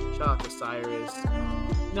show. Shout out to Cyrus.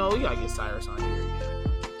 We gotta get Cyrus on here again.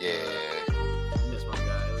 Yeah, I miss my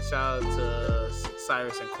guy. Shout out to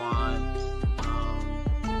Cyrus and Quan,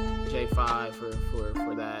 J5 for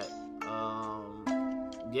that.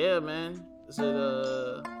 Yeah, man. Trying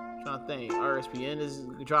to think. RSPN is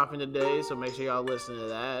dropping today, so make sure y'all listen to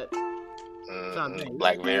that.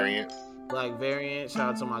 Black Variant.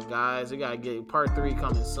 Shout out to my guys. We gotta get part 3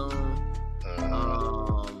 coming soon.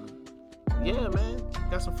 Yeah, man.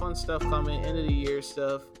 Got some fun stuff coming. End of the year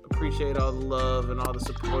stuff. Appreciate all the love and all the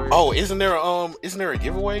support. Oh, isn't there a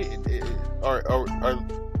giveaway? Or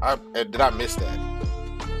did I miss that?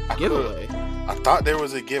 Giveaway? I thought there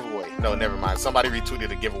was a giveaway. No, never mind. Somebody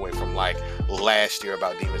retweeted a giveaway from like last year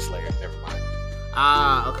about Demon Slayer. Never mind.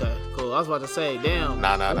 Okay, cool. I was about to say, damn.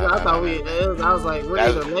 I was like, we're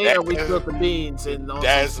either late or we spilled the beans.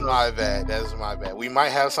 That's my bad. We might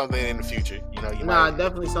have something in the future.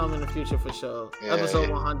 Definitely something in the future for sure. Yeah, Episode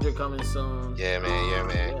 100 coming soon. Yeah, man.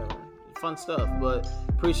 Yeah, fun stuff. But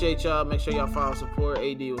appreciate y'all. Make sure y'all follow, support.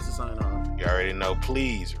 AD was the sign off. You already know.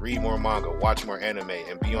 Please read more manga, watch more anime,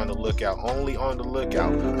 and be on the lookout. Only on the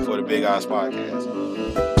lookout for the Big Eyes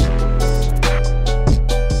Podcast.